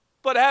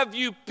 But have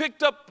you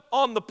picked up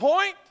on the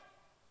point?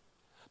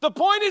 The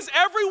point is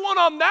everyone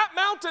on that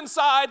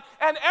mountainside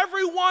and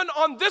everyone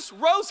on this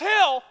Rose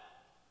Hill,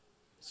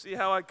 see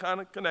how I kind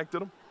of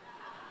connected them,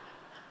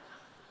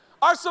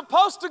 are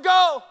supposed to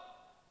go,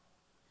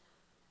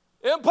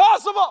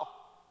 impossible.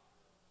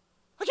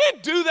 I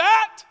can't do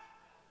that.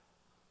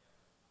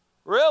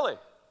 Really?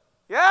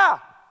 Yeah.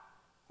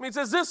 I mean, it's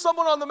as if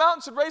someone on the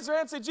mountain should raise their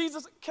hand and say,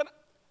 Jesus,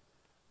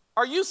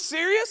 are you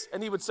serious?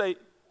 And he would say,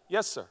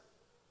 yes, sir.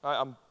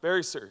 I'm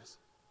very serious.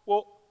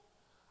 Well,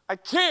 I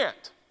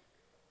can't.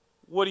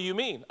 What do you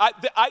mean?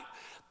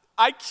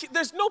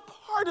 There's no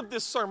part of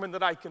this sermon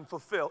that I can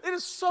fulfill. It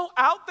is so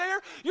out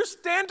there. Your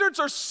standards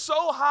are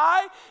so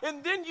high,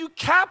 and then you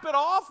cap it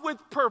off with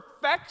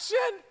perfection.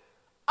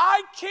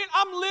 I can't.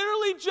 I'm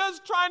literally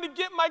just trying to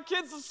get my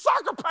kids to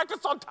soccer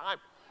practice on time.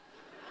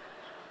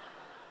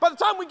 By the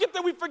time we get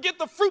there, we forget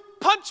the fruit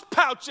punch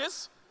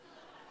pouches,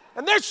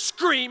 and they're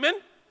screaming,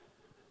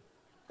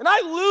 and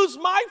I lose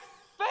my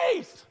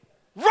faith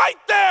right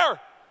there.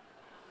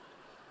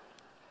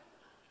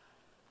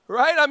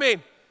 Right? I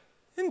mean,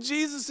 and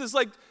Jesus is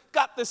like,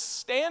 got this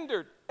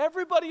standard.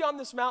 Everybody on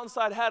this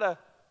mountainside had a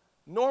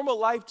normal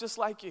life just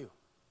like you,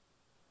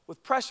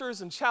 with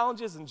pressures and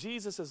challenges, and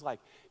Jesus is like,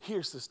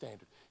 here's the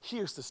standard,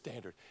 here's the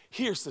standard,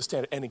 here's the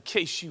standard, and in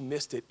case you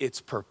missed it,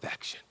 it's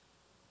perfection.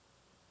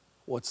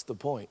 What's the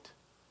point?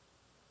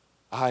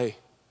 I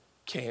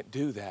can't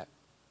do that.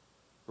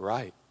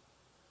 Right.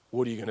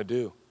 What are you going to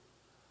do?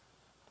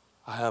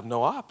 I have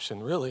no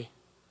option, really.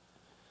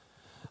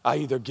 I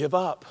either give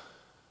up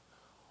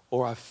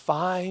or I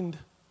find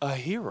a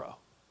hero.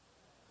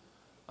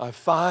 I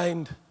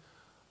find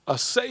a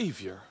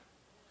savior,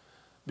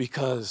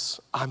 because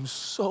I'm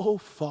so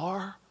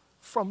far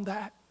from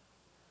that.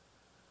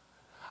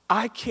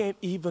 I can't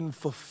even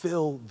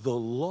fulfill the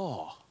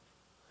law,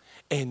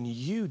 and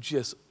you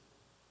just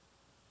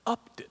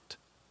upped it.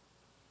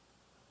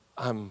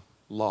 I'm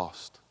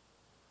lost.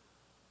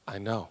 I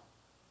know.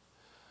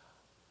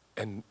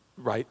 And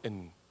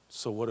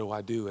so what do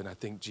I do? And I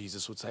think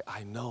Jesus would say,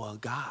 I know a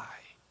guy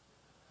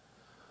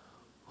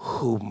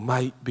who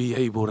might be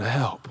able to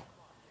help.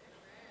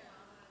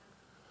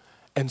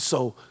 And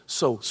so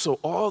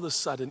all of a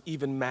sudden,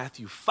 even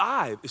Matthew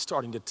 5 is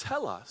starting to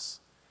tell us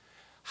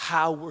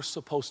how we're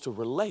supposed to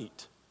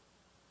relate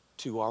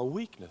to our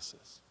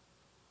weaknesses.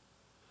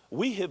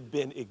 We have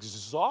been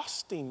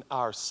exhausting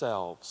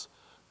ourselves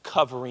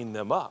covering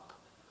them up,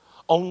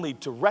 only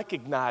to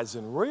recognize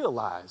and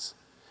realize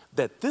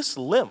that this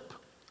limp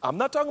I'm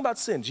not talking about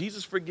sin.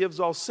 Jesus forgives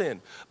all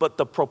sin, but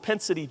the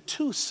propensity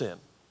to sin,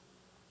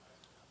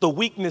 the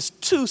weakness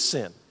to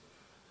sin.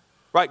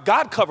 Right?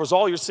 God covers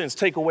all your sins,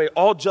 take away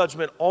all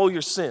judgment, all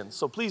your sins.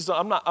 So please,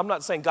 I'm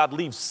not saying God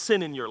leaves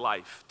sin in your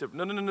life.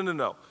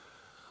 No.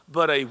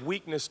 But a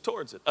weakness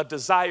towards it, a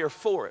desire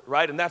for it,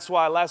 right? And that's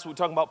why last week we were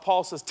talking about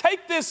Paul says,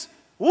 take this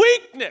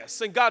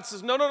weakness. And God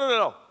says,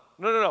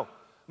 no.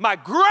 My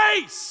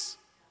grace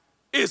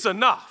is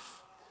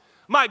enough.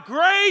 My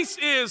grace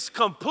is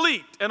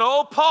complete. And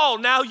oh, Paul,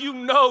 now you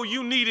know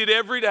you need it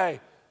every day.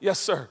 Yes,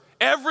 sir,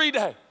 every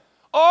day.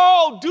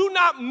 Oh, do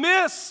not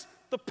miss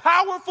the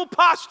powerful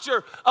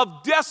posture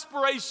of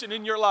desperation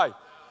in your life.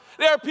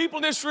 There are people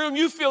in this room,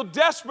 you feel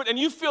desperate and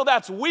you feel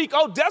that's weak.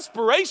 Oh,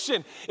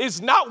 desperation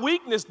is not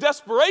weakness.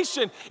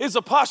 Desperation is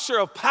a posture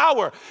of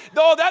power.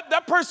 Though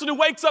that person who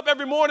wakes up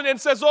every morning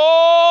and says,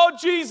 oh,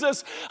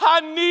 Jesus,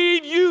 I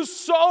need you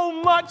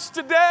so much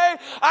today.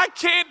 I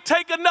can't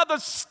take another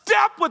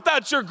step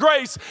without your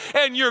grace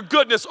and your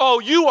goodness. Oh,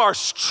 you are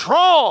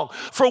strong.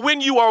 For when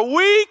you are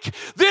weak,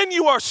 then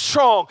you are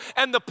strong.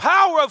 And the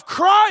power of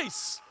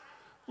Christ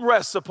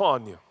rests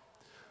upon you.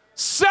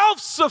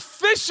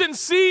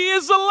 Self-sufficiency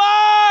is a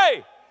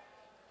lie.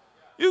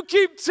 You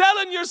keep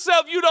telling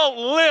yourself you don't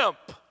limp.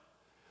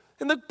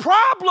 And the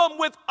problem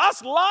with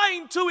us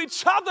lying to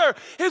each other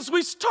is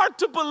we start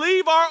to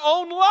believe our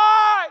own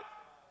lie.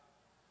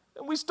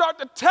 And we start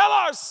to tell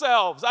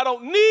ourselves, I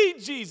don't need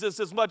Jesus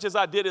as much as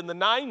I did in the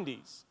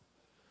 90s.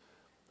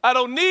 I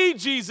don't need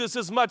Jesus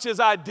as much as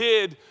I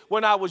did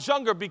when I was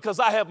younger because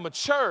I have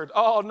matured.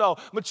 Oh, no.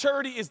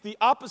 Maturity is the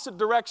opposite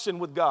direction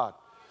with God.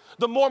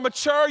 The more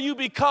mature you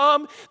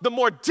become, the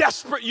more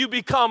desperate you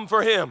become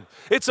for Him.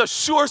 It's a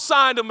sure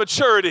sign of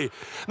maturity.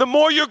 The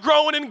more you're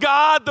growing in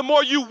God, the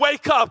more you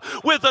wake up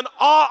with an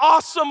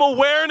awesome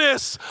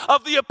awareness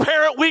of the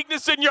apparent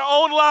weakness in your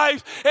own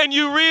life, and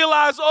you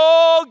realize,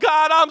 oh,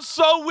 God, I'm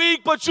so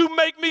weak, but you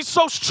make me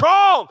so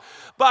strong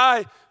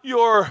by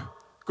your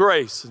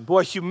grace. And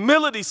boy,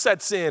 humility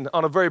sets in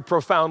on a very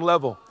profound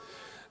level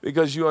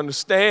because you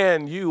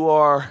understand you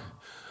are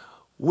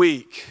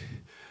weak,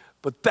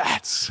 but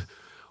that's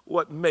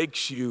what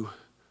makes you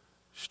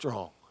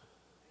strong.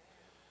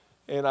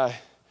 And I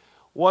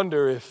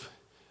wonder if,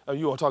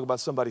 you want to talk about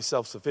somebody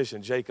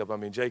self-sufficient, Jacob.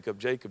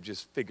 Jacob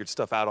just figured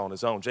stuff out on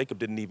his own. Jacob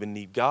didn't even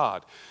need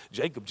God.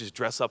 Jacob just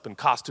dressed up in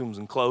costumes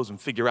and clothes and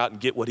figure out and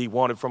get what he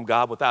wanted from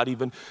God without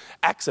even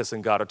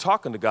accessing God or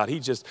talking to God.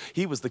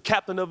 He was the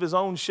captain of his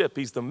own ship.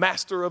 He's the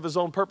master of his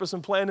own purpose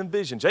and plan and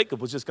vision. Jacob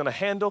was just going to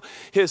handle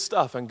his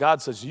stuff. And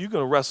God says, you're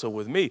going to wrestle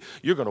with me.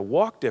 You're going to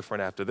walk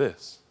different after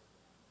this.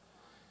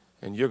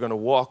 And you're going to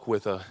walk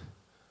with a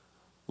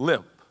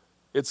limp.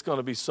 It's going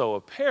to be so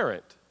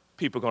apparent,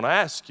 people are going to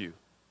ask you,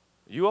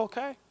 you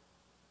okay?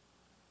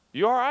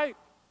 You all right?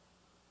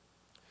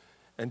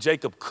 And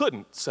Jacob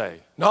couldn't say,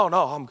 no,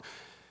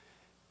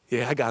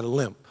 I got a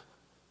limp.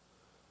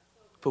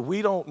 But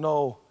we don't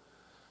know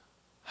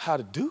how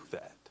to do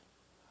that.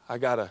 I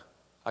got a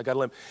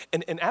limp.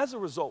 And as a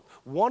result,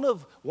 one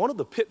of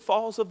the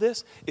pitfalls of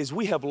this is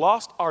we have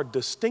lost our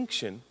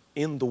distinction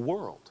in the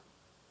world.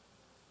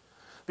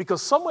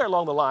 Because somewhere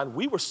along the line,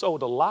 we were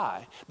sold a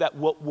lie that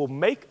what will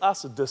make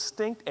us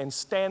distinct and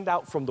stand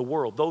out from the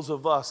world, those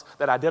of us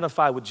that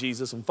identify with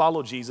Jesus and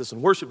follow Jesus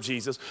and worship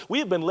Jesus, we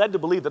have been led to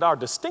believe that our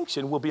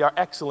distinction will be our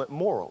excellent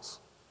morals.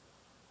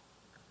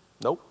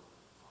 Nope.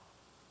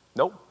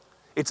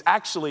 It's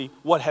actually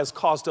what has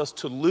caused us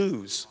to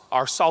lose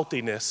our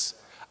saltiness,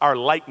 our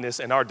lightness,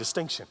 and our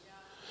distinction.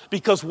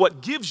 Because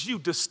what gives you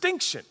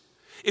distinction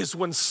is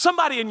when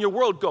somebody in your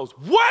world goes,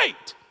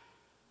 wait,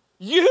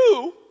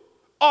 you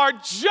are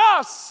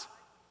just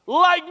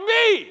like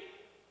me.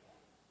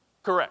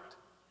 Correct.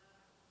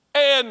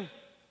 And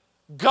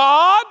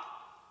God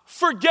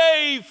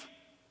forgave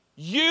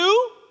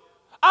you.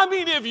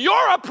 If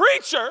you're a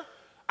preacher,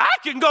 I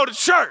can go to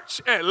church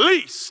at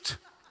least.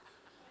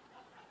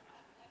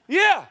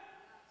 Yeah.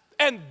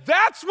 And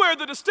that's where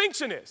the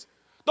distinction is.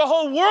 The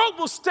whole world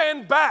will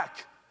stand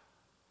back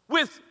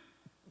with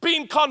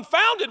being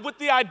confounded with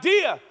the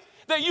idea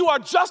that you are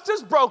just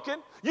as broken,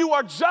 you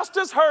are just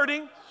as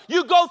hurting,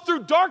 you go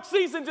through dark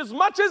seasons as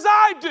much as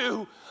I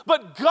do,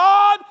 but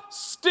God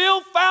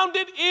still found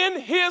it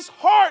in His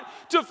heart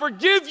to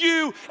forgive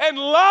you and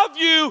love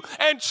you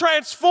and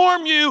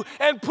transform you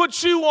and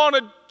put you on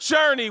a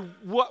journey.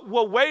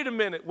 Well, wait a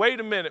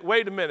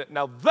minute.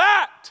 Now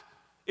that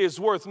is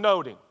worth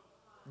noting.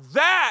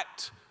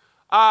 That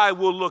I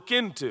will look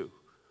into.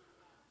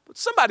 But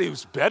somebody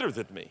who's better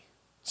than me,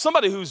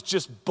 somebody who's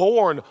just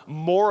born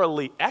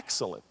morally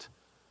excellent,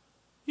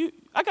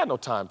 I got no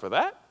time for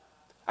that.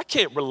 I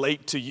can't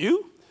relate to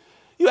you.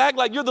 You act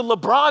like you're the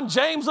LeBron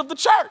James of the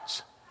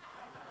church.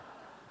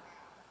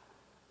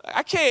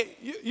 I can't.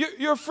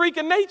 You're a freak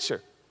of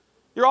nature.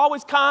 You're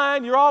always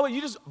kind.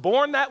 You're just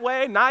born that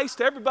way, nice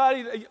to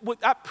everybody.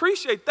 I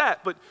appreciate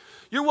that, but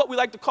you're what we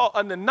like to call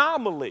an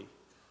anomaly.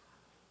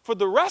 For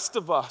the rest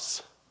of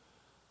us,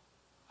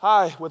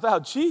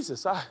 without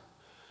Jesus,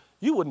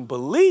 you wouldn't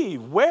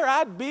believe where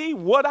I'd be,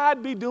 what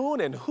I'd be doing,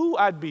 and who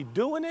I'd be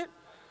doing it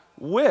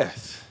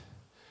with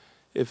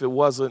if it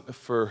wasn't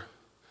for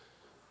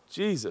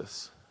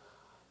Jesus.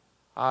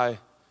 I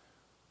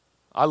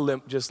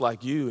limp just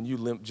like you, and you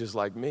limp just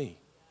like me.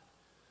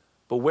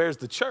 But where's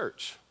the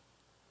church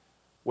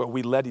where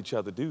we let each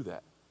other do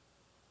that?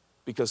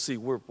 Because, see,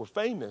 we're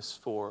famous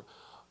for,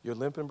 you're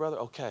limping, brother?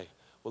 Okay,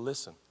 well,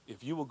 listen,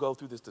 if you will go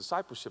through this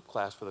discipleship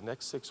class for the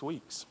next 6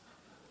 weeks,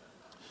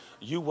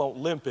 you won't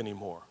limp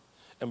anymore.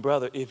 And,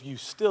 brother, if you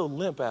still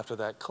limp after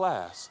that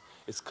class,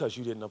 it's because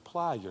you didn't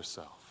apply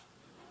yourself.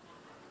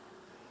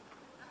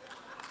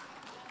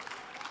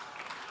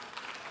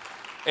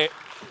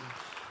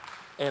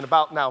 And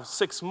about now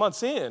 6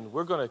 months in,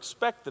 we're going to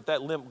expect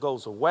that limp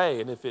goes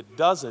away. And if it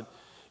doesn't,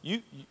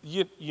 you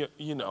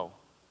know,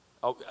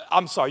 oh,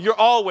 I'm sorry, you're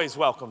always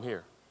welcome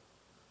here.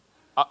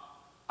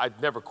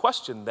 I'd never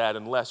question that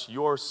unless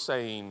you're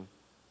saying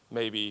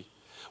maybe,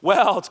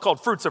 well, it's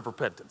called fruits of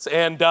repentance.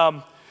 And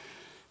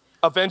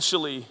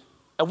eventually,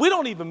 and we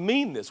don't even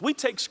mean this. We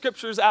take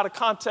scriptures out of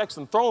context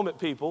and throw them at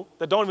people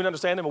that don't even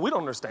understand them, and we don't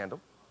understand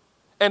them.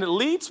 And it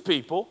leads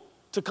people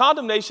to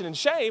condemnation and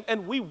shame,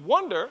 and we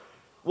wonder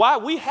why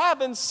we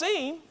haven't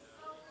seen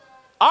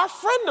our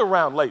friend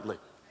around lately.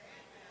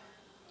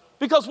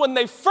 Because when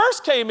they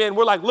first came in,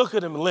 we're like, look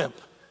at him limp.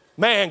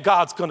 Man,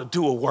 God's going to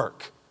do a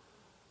work.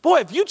 Boy,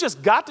 if you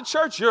just got to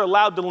church, you're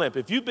allowed to limp.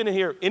 If you've been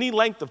here any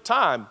length of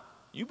time,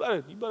 you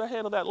better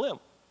handle that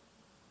limp.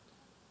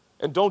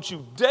 And don't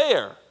you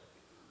dare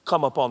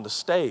come up on the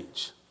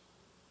stage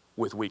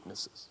with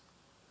weaknesses.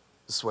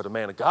 This is where the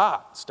man of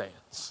God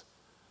stands.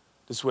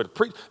 This is where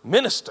the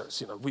ministers,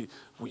 you know,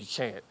 we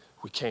can't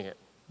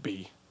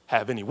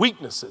have any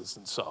weaknesses,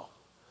 and so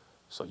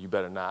you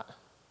better not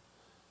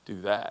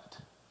do that.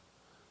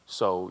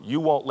 So you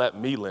won't let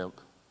me limp,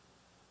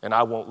 and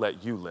I won't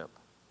let you limp,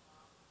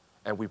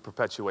 and we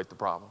perpetuate the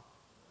problem.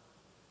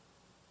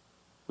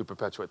 We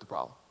perpetuate the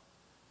problem.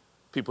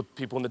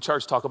 People in the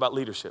church talk about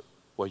leadership.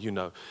 Well,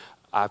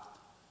 I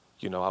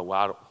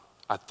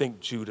think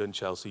Judah and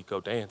Chelsea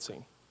go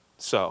dancing,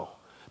 so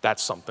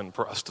that's something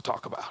for us to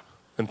talk about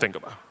and think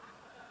about.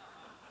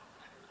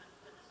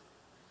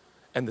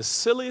 And the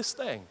silliest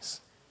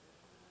things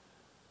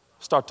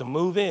start to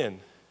move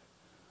in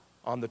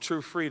on the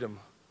true freedom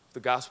of the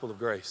gospel of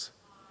grace,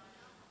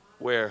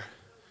 where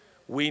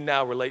we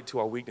now relate to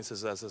our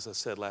weaknesses, as I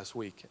said last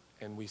week,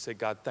 and we say,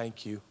 God,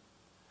 thank you.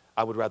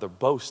 I would rather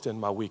boast in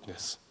my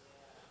weakness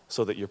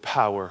so that your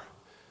power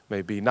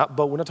may be. We're not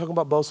talking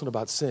about boasting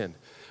about sin.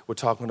 We're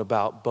talking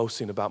about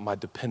boasting about my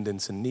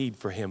dependence and need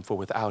for him, for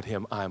without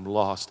him I am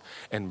lost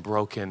and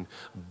broken,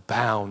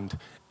 bound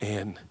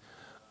and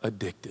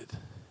addicted.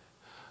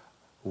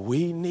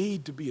 We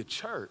need to be a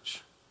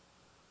church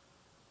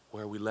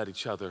where we let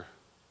each other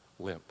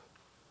limp.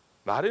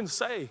 Now, I didn't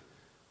say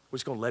we're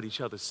just going to let each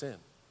other sin.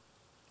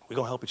 We're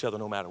going to help each other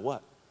no matter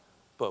what.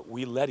 But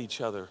we let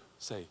each other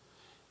say,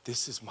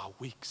 this is my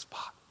weak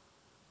spot.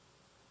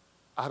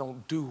 I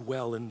don't do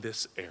well in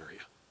this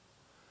area.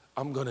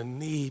 I'm going to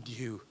need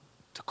you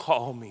to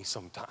call me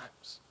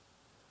sometimes.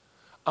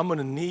 I'm going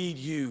to need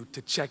you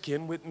to check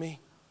in with me.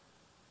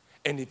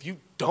 And if you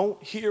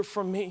don't hear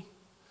from me,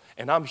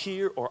 and I'm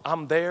here or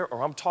I'm there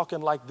or I'm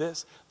talking like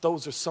this,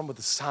 those are some of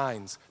the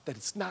signs that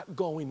it's not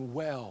going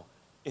well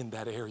in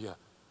that area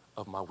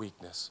of my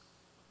weakness.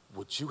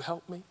 Would you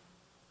help me?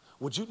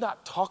 Would you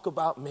not talk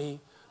about me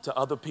to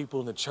other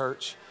people in the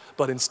church,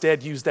 but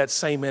instead use that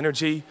same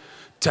energy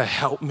to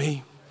help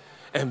me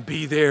and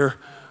be there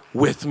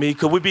with me?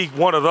 Could we be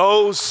one of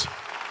those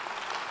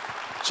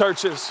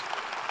churches?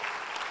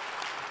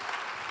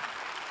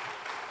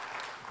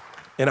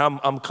 And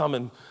I'm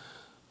coming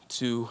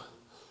to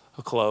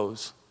a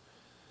close,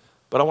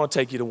 but I want to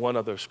take you to one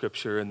other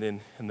scripture, and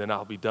then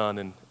I'll be done.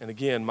 And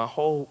again, my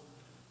whole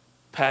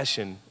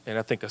passion and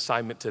I think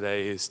assignment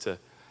today is to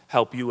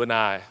help you and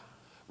I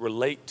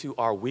relate to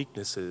our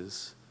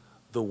weaknesses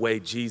the way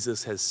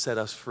Jesus has set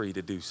us free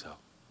to do so.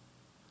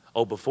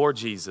 Oh, before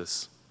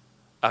Jesus,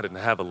 I didn't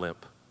have a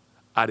limp.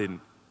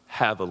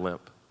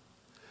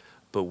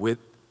 But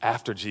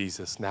after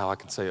Jesus, now I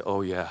can say,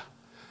 oh yeah,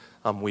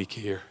 I'm weak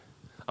here.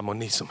 I'm gonna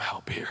need some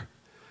help here.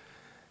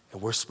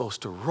 And we're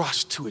supposed to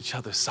rush to each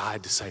other's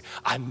side to say,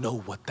 I know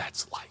what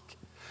that's like.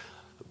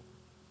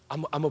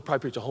 I'm gonna probably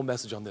preach a whole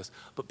message on this,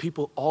 but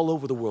people all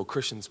over the world,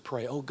 Christians,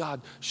 pray, oh God,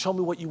 show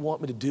me what you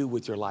want me to do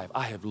with your life.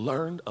 I have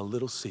learned a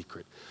little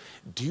secret.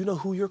 Do you know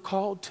who you're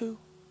called to?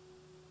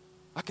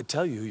 I could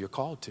tell you who you're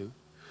called to.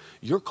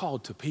 You're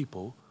called to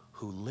people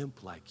who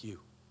limp like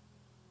you.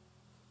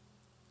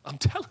 I'm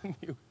telling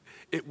you,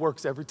 it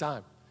works every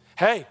time.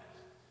 Hey,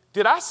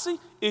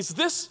 is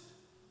this?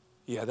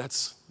 Yeah,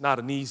 that's not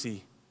an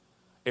easy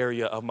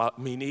area of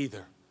me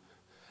neither.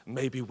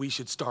 Maybe we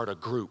should start a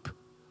group,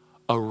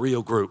 a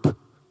real group,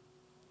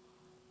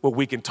 where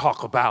we can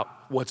talk about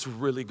what's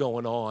really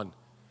going on.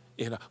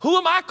 Who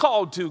am I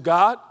called to,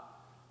 God?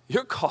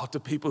 You're called to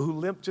people who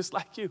limp just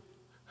like you.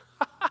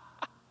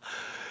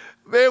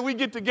 Man, we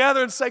get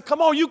together and say,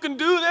 come on, you can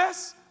do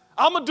this.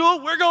 I'm going to do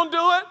it. We're going to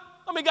do it.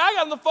 I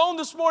got on the phone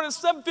this morning at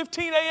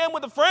 7:15 a.m.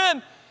 with a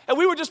friend, and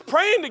we were just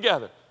praying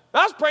together.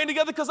 I was praying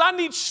together because I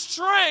need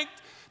strength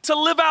to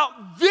live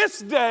out this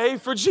day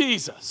for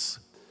Jesus.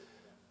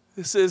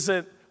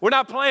 We're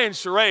not playing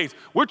charades.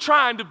 We're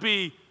trying to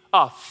be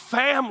a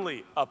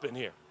family up in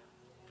here.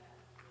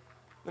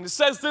 And it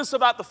says this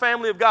about the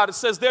family of God. It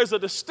says there's a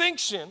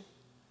distinction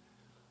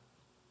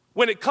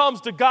when it comes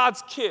to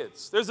God's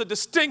kids. There's a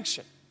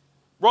distinction.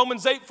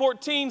 Romans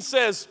 8:14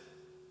 says,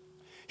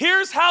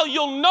 here's how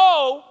you'll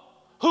know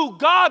who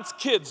God's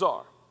kids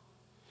are.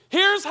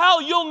 Here's how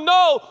you'll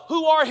know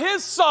who are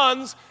his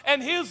sons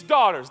and his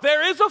daughters.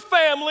 There is a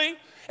family,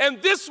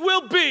 and this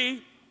will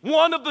be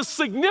one of the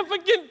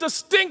significant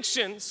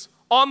distinctions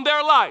on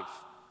their life.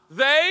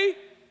 They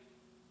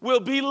will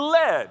be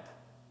led.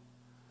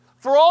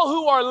 For all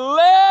who are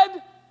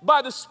led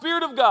by the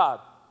Spirit of God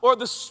or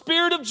the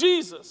Spirit of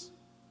Jesus,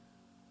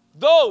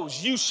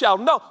 those you shall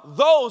know.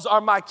 Those are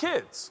my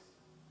kids.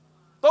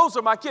 Those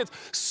are my kids.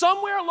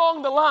 Somewhere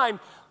along the line,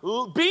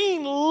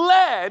 being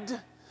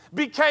led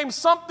became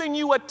something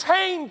you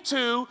attained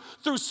to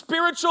through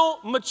spiritual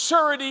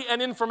maturity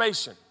and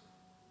information.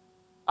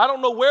 I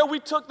don't know where we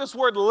took this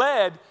word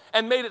led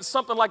and made it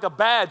something like a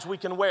badge we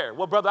can wear.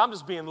 Well, brother, I'm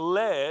just being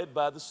led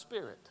by the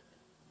Spirit.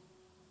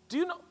 Do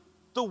you know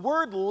the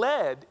word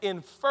led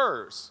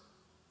infers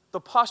the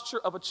posture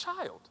of a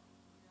child?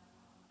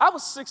 I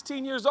was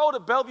 16 years old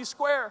at Bellevue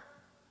Square,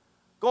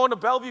 going to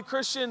Bellevue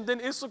Christian, then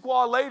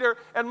Issaquah later,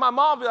 and my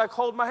mom would be like,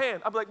 hold my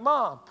hand. I'd be like,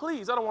 Mom,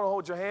 please, I don't want to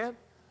hold your hand.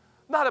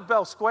 Not at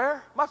Bell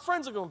Square. My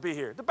friends are going to be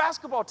here. The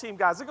basketball team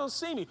guys, they're going to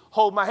see me.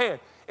 Hold my hand.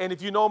 And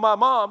if you know my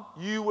mom,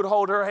 you would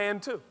hold her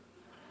hand too.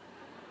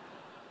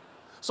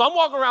 So I'm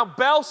walking around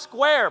Bell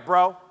Square,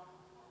 bro,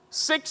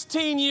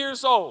 16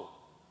 years old,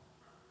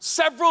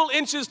 several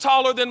inches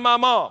taller than my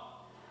mom,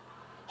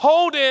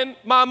 holding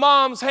my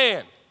mom's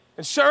hand.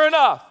 And sure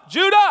enough,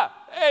 Judah,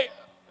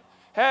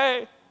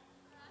 hey.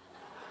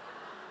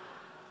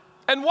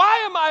 And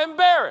why am I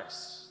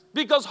embarrassed?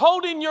 Because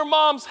holding your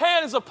mom's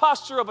hand is a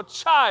posture of a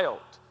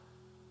child.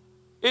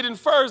 It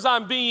infers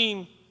I'm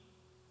being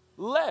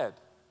led.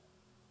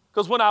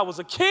 Because when I was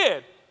a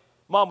kid,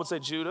 Mom would say,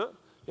 Judah.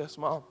 Yes,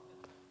 Mom.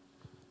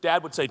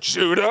 Dad would say,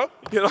 Judah.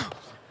 You know,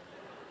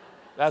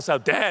 that's how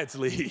dads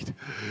lead.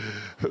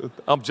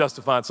 I'm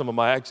justifying some of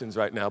my actions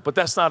right now, but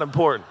that's not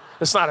important.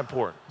 It's not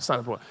important. It's not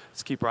important.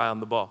 Let's keep our eye on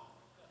the ball.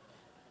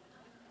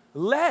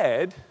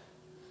 Led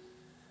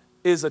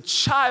is a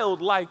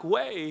childlike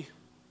way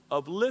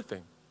of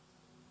living.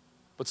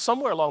 But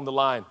somewhere along the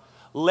line,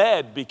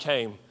 led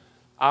became,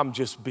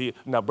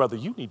 now brother,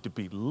 you need to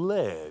be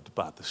led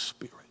by the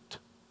Spirit.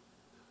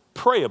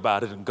 Pray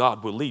about it and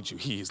God will lead you.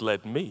 He has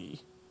led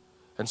me.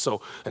 And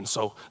so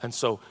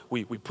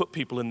we put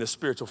people in this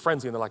spiritual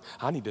frenzy and they're like,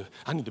 I need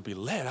to be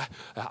led.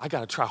 I got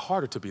to try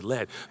harder to be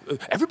led.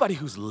 Everybody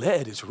who's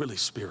led is really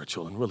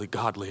spiritual and really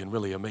godly and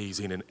really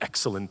amazing and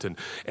excellent and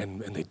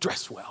they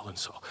dress well. And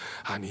so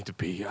I need to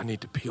be,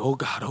 oh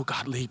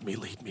God, lead me.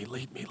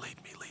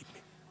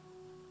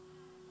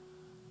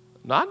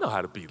 Now I know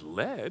how to be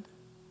led.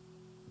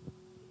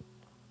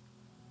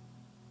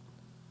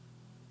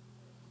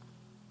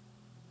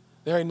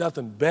 There ain't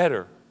nothing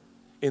better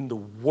in the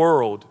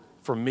world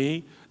for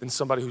me than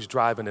somebody who's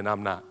driving and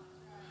I'm not.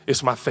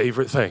 It's my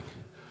favorite thing.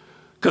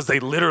 Because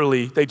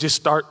they just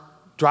start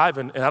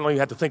driving and I don't even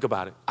have to think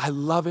about it. I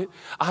love it.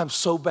 I'm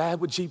so bad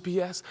with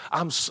GPS.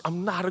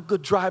 I'm not a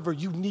good driver.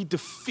 You need to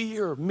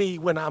fear me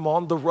when I'm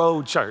on the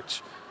road,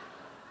 church.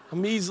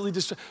 I'm easily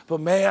distracted.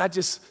 But man,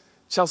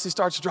 Chelsea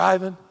starts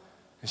driving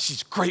and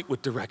she's great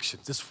with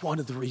directions. It's one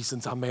of the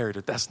reasons I married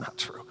her. That's not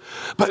true.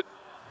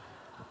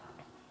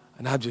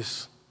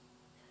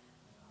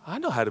 I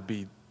know how to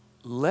be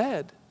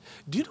led.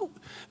 Do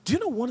you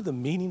know one of the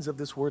meanings of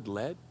this word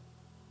led?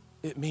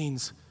 It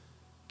means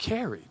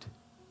carried.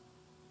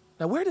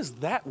 Now, where does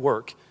that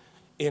work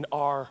in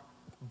our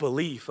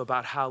belief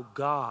about how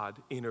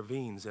God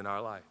intervenes in our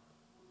life?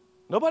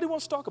 Nobody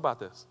wants to talk about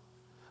this.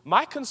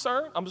 My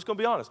concern, I'm just going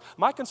to be honest,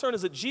 my concern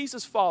is that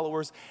Jesus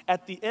followers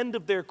at the end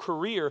of their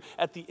career,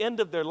 at the end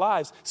of their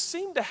lives,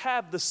 seem to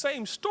have the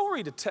same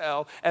story to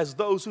tell as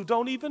those who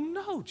don't even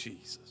know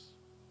Jesus.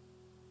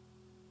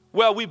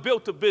 Well, we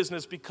built a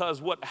business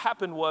because what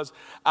happened was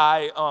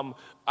I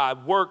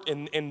worked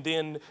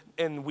and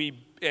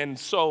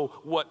so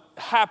what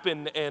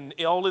happened and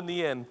all in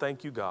the end,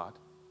 thank you, God.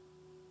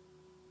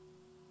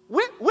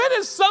 When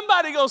is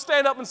somebody going to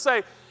stand up and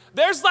say,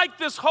 there's like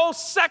this whole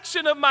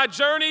section of my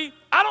journey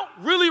I don't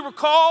really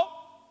recall.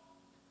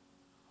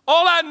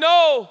 All I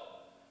know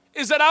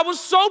is that I was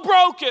so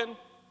broken,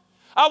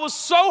 I was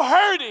so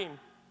hurting,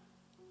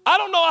 I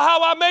don't know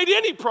how I made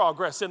any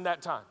progress in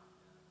that time.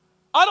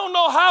 I don't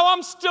know how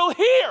I'm still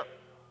here,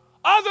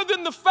 other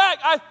than the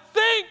fact I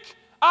think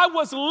I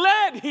was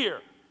led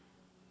here.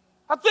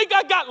 I think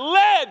I got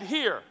led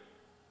here.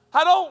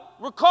 I don't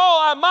recall,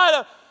 I might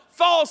have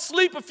fallen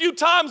asleep a few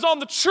times on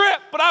the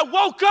trip, but I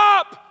woke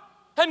up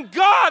and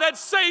God had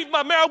saved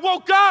my marriage. I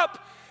woke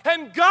up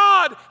And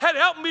God had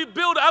helped me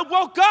build. I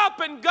woke up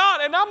and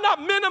God, and I'm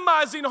not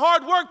minimizing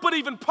hard work, but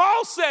even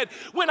Paul said,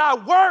 when I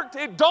worked,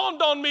 it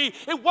dawned on me,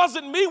 it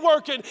wasn't me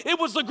working, it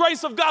was the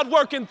grace of God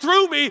working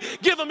through me,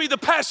 giving me the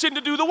passion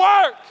to do the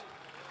work.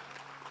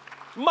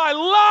 My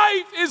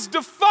life is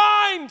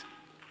defined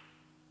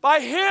by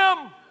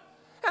Him.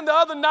 And the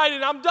other night,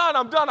 and I'm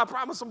done, I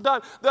promise I'm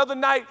done. The other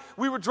night,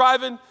 we were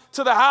driving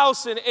to the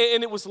house, and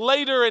it was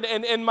later,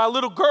 and my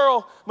little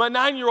girl, my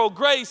 9-year-old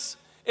Grace,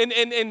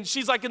 and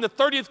she's like in the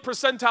 30th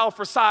percentile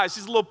for size.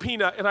 She's a little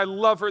peanut, and I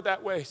love her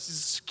that way.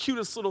 She's the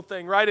cutest little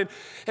thing, right?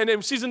 And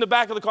then she's in the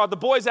back of the car. The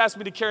boys asked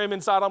me to carry him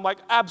inside. I'm like,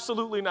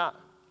 absolutely not.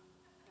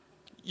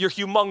 You're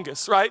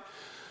humongous, right?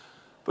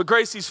 But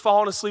Gracie's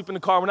falling asleep in the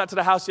car. We're not to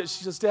the house yet.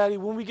 She says, Daddy,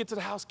 when we get to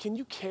the house, can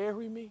you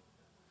carry me?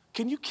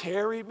 Can you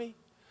carry me?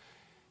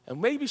 And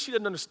maybe she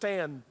didn't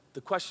understand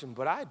the question,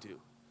 but I do.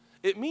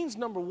 It means,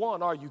 number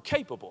one, are you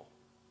capable?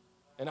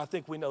 And I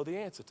think we know the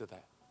answer to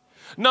that.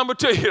 Number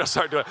two,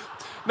 start doing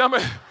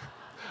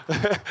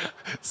it.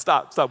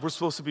 Stop. We're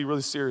supposed to be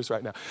really serious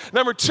right now.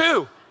 Number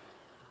two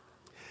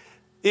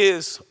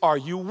is, are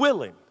you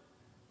willing?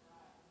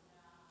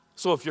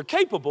 So if you're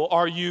capable,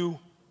 are you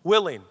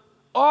willing?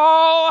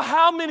 Oh,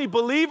 how many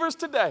believers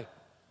today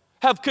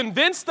have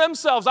convinced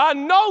themselves, I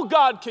know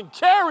God can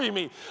carry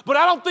me, but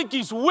I don't think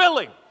He's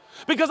willing.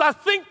 Because I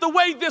think the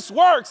way this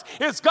works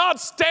is God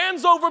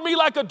stands over me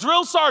like a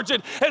drill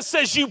sergeant and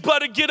says, you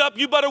better get up,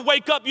 you better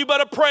wake up, you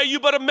better pray, you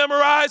better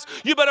memorize,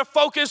 you better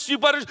focus, you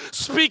better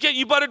speak it,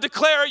 you better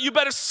declare it, you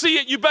better see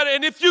it,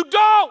 and if you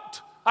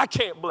don't, I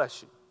can't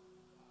bless you.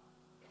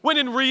 When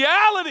in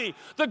reality,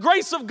 the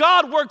grace of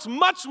God works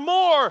much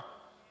more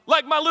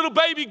like my little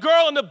baby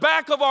girl in the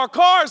back of our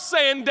car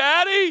saying,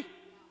 Daddy,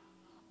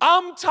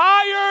 I'm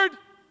tired.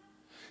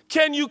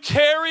 Can you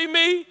carry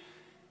me?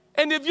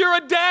 And if you're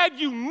a dad,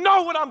 you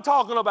know what I'm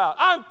talking about.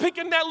 I'm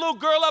picking that little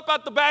girl up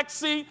out the back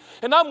seat,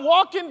 and I'm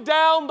walking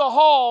down the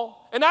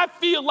hall, and I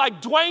feel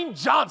like Dwayne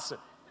Johnson.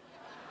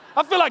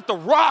 I feel like The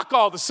Rock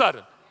all of a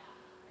sudden,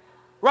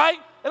 right?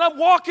 And I'm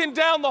walking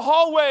down the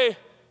hallway,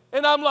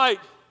 and I'm like,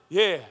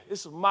 yeah,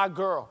 this is my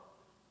girl.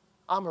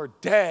 I'm her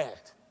dad.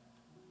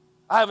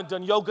 I haven't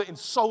done yoga in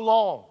so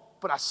long,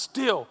 but I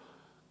still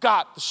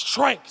got the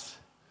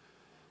strength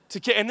to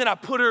carry. And then I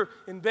put her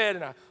in bed,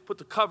 and I put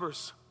the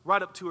covers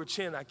right up to her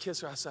chin. I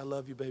kiss her. I say, I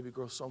love you, baby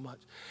girl, so much.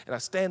 And I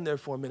stand there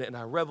for a minute, and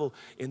I revel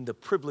in the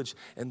privilege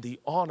and the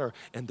honor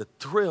and the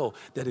thrill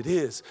that it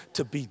is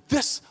to be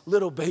this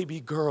little baby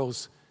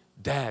girl's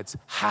dads.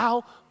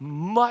 How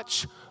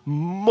much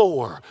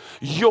more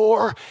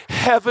your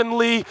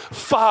heavenly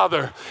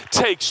Father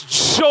takes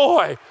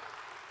joy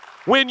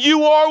when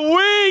you are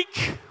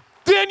weak,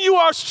 then you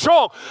are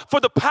strong. For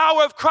the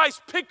power of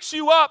Christ picks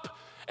you up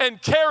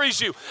and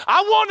carries you.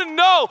 I want to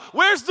know,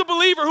 where's the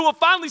believer who will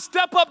finally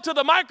step up to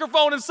the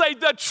microphone and say,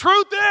 the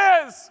truth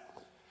is,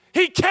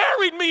 He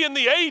carried me in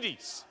the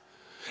 80s.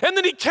 And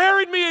then He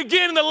carried me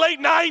again in the late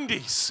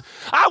 90s.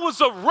 I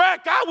was a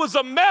wreck. I was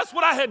a mess,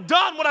 what I had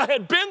done, what I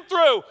had been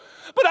through.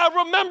 But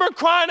I remember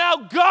crying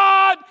out,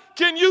 God,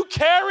 can you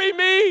carry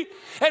me?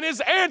 And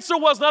His answer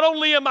was, not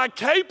only am I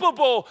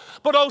capable,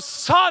 but oh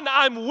son,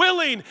 I'm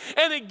willing.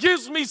 And it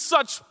gives me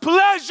such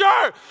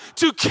pleasure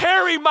to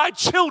carry my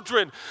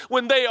children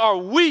when they are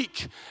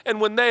weak and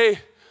when they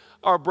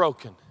are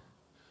broken.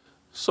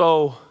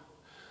 So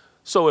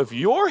if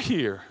you're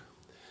here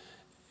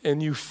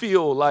and you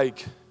feel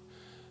like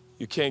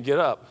you can't get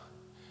up,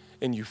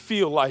 and you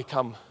feel like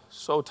I'm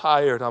so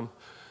tired, I'm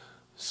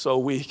so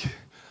weak,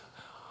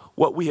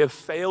 what we have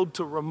failed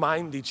to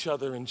remind each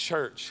other in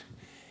church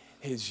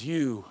is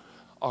you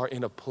are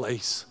in a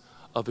place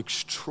of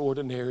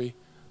extraordinary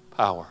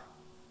power.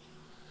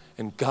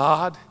 And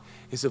God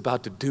is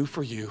about to do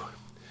for you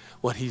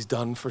what He's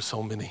done for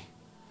so many.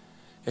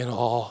 And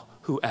all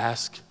who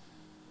ask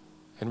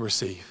and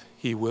receive,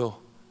 He will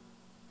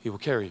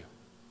carry you.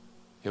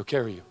 He'll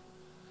carry you.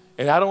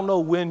 And I don't know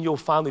when you'll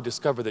finally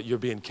discover that you're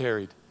being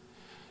carried.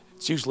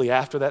 It's usually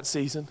after that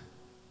season.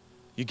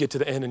 You get to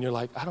the end and you're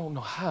like, I don't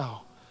know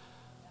how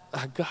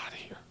I got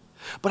here.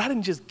 But I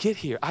didn't just get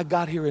here. I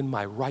got here in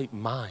my right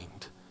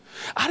mind.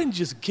 I didn't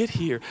just get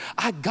here.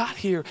 I got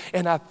here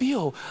and I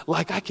feel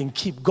like I can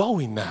keep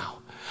going now.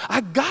 I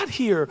got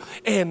here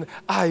and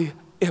I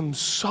am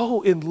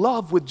so in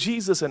love with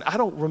Jesus, and I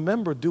don't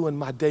remember doing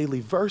my daily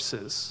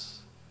verses.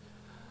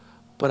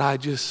 But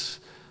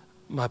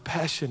my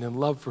passion and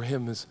love for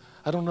Him is,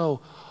 I don't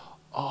know,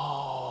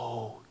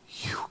 oh,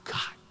 you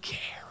got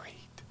carried.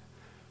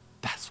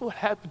 That's what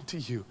happened to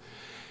you.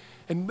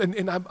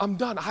 And I'm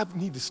done. I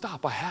need to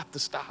stop. I have to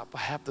stop.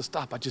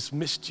 I just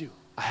missed you.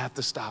 I have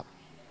to stop.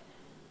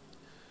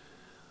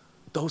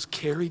 Those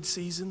carried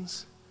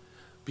seasons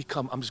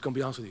become, I'm just going to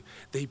be honest with you,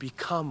 they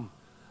become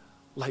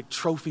like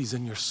trophies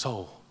in your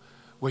soul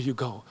where you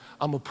go,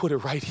 I'm going to put it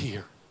right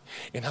here,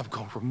 and I'm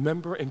going to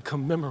remember and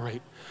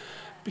commemorate.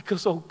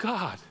 Because, oh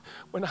God,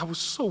 when I was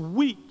so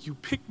weak, you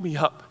picked me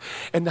up,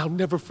 and I'll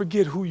never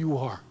forget who you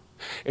are.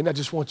 And I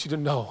just want you to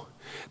know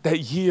that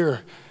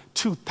year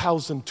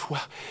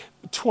 2012,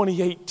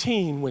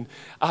 2018, when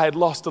I had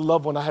lost a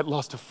loved one, I had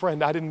lost a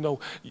friend. I didn't know.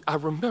 I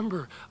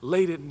remember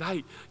late at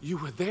night, you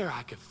were there.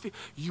 I could feel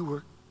you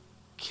were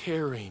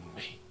carrying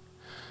me.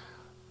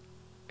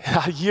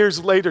 And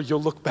years later,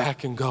 you'll look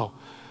back and go,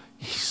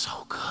 he's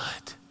so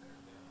good.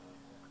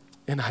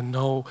 And I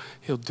know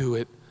he'll do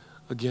it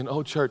again.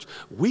 Oh, church,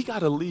 we got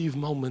to leave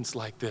moments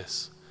like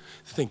this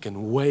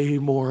thinking way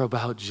more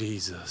about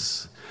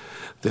Jesus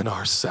than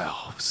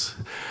ourselves.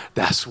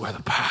 That's where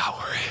the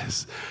power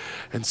is.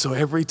 And so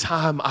every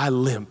time I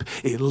limp,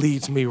 it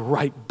leads me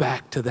right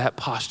back to that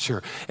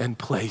posture and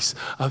place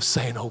of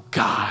saying, oh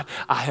God,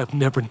 I have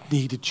never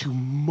needed you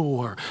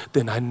more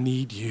than I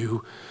need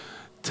you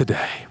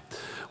today.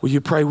 Will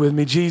you pray with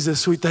me?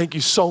 Jesus, we thank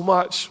you so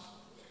much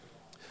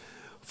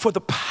for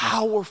the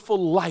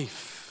powerful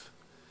life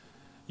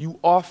you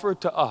offer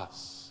to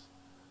us,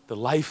 the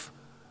life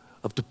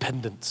of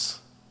dependence,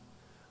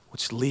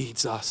 which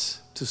leads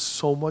us to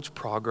so much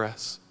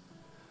progress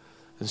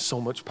and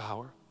so much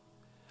power.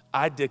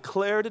 I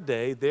declare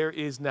today there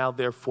is now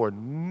therefore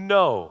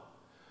no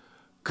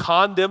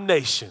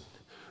condemnation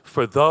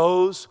for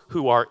those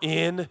who are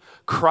in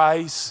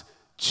Christ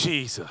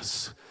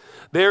Jesus.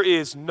 There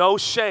is no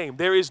shame.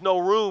 There is no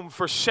room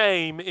for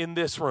shame in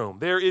this room.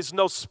 There is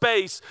no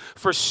space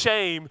for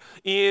shame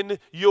in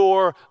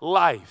your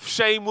life.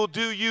 Shame will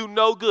do you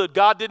no good.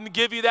 God didn't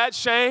give you that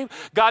shame.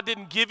 God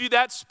didn't give you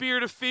that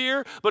spirit of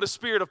fear, but a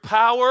spirit of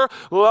power,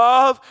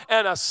 love,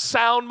 and a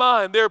sound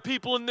mind. There are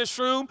people in this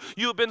room,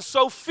 you have been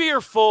so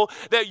fearful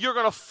that you're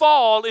going to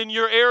fall in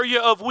your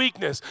area of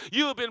weakness.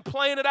 You have been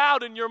playing it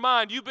out in your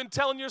mind. You've been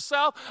telling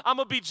yourself, I'm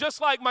going to be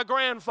just like my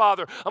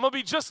grandfather. I'm going to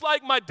be just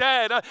like my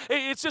dad.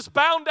 It's just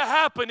bound to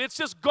happen. It's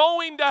just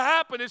going to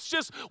happen. It's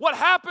just what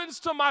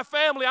happens to my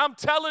family. I'm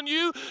telling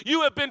you,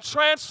 you have been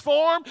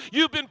transformed.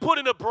 You've been put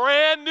in a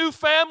brand new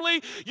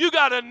family. You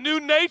got a new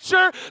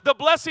nature. The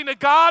blessing of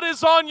God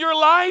is on your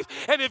life.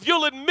 And if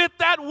you'll admit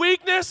that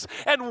weakness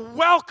and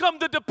welcome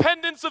the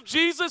dependence of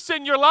Jesus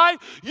in your life,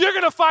 you're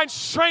going to find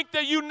strength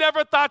that you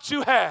never thought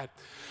you had.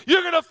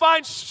 You're going to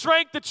find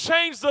strength to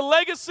change the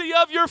legacy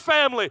of your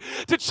family,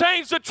 to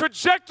change the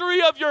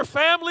trajectory of your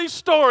family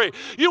story.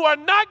 You are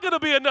not going to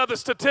be another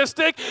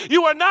statistic.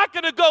 You are not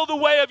going to go the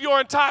way of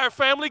your entire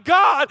family.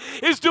 God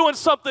is doing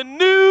something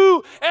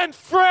new and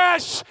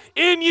fresh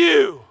in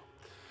you.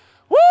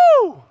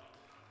 Woo!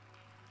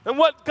 And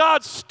what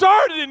God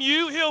started in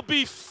you, he'll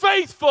be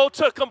faithful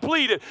to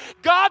complete it.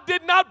 God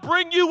did not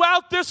bring you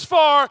out this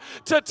far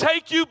to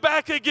take you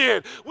back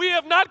again. We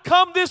have not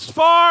come this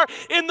far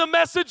in the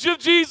message of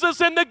Jesus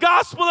and the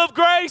gospel of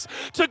grace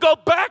to go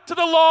back to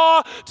the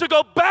law, to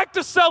go back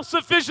to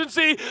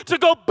self-sufficiency, to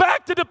go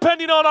back to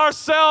depending on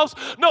ourselves.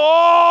 No,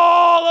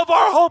 all of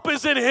our hope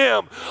is in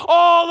him.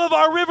 All of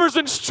our rivers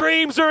and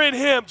streams are in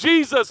him.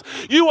 Jesus,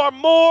 you are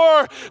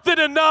more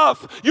than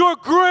enough. Your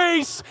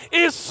grace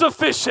is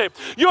sufficient.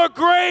 Your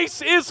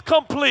grace is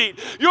complete.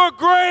 Your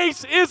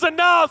grace is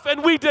enough,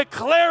 and we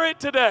declare it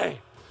today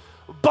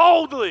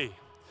boldly.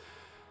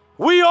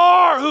 We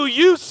are who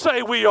you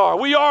say we are.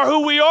 We are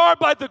who we are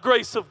by the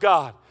grace of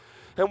God.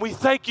 And we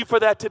thank you for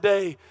that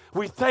today.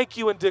 We thank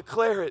you and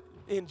declare it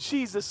in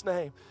Jesus'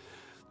 name.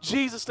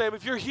 Jesus' name.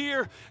 If you're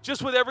here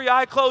just with every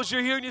eye closed,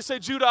 you're here and you say,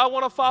 Judah, I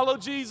want to follow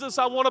Jesus.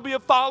 I want to be a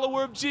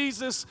follower of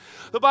Jesus.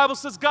 The Bible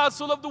says God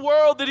so loved the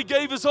world that he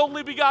gave his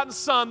only begotten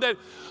son, that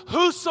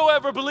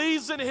whosoever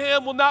believes in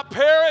him will not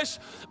perish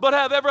but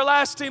have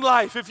everlasting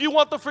life. If you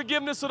want the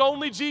forgiveness that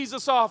only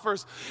Jesus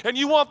offers, and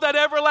you want that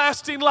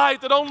everlasting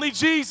life that only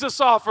Jesus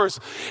offers,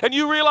 and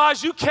you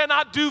realize you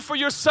cannot do for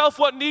yourself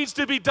what needs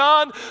to be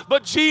done,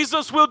 but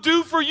Jesus will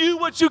do for you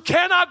what you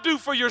cannot do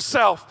for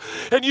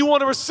yourself, and you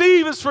want to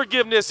receive his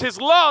forgiveness,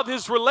 his love,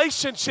 his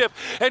relationship,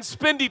 and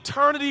spend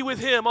eternity with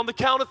him. On the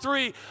count of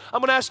 3,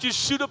 I'm going to ask you to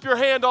shoot up your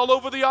hand all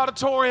over the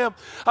auditorium.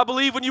 I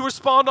believe when you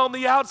respond on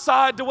the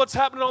outside to what's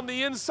happening on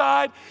the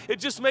inside, it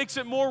just makes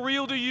it more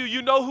real to you.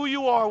 You know who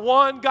you are.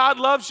 1, God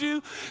loves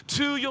you.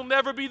 2, you'll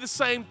never be the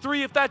same.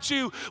 3, if that's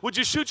you, would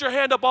you shoot your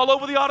hand up all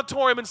over the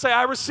auditorium and say,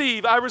 I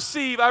receive, I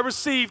receive, I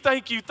receive.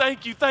 Thank you,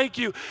 thank you, thank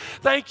you,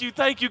 thank you,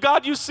 thank you.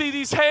 God, you see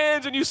these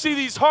hands and you see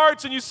these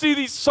hearts and you see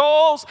these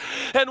souls.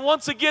 And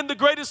once again, the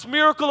greatest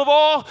miracle of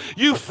all,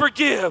 you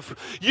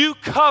forgive, you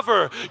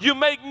cover, you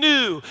make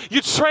new,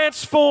 you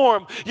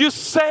transform, you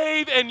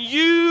save, and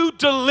you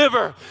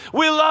deliver.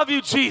 We love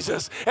you,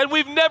 Jesus, and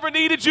we've never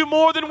needed you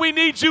more than we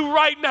need you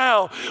right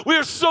now. We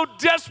are so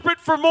desperate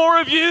for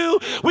more of you.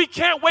 We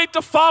can't wait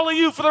to follow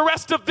you for the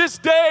rest of this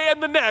day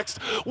and the next.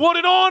 What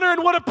an honor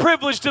and what a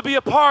privilege to be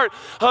a part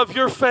of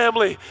your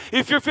family.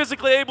 If you're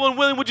physically able and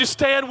willing, would you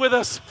stand with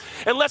us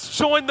and let's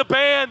join the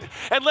band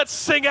and let's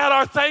sing out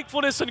our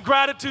thankfulness and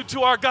gratitude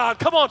to our God.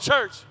 Come on,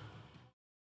 church.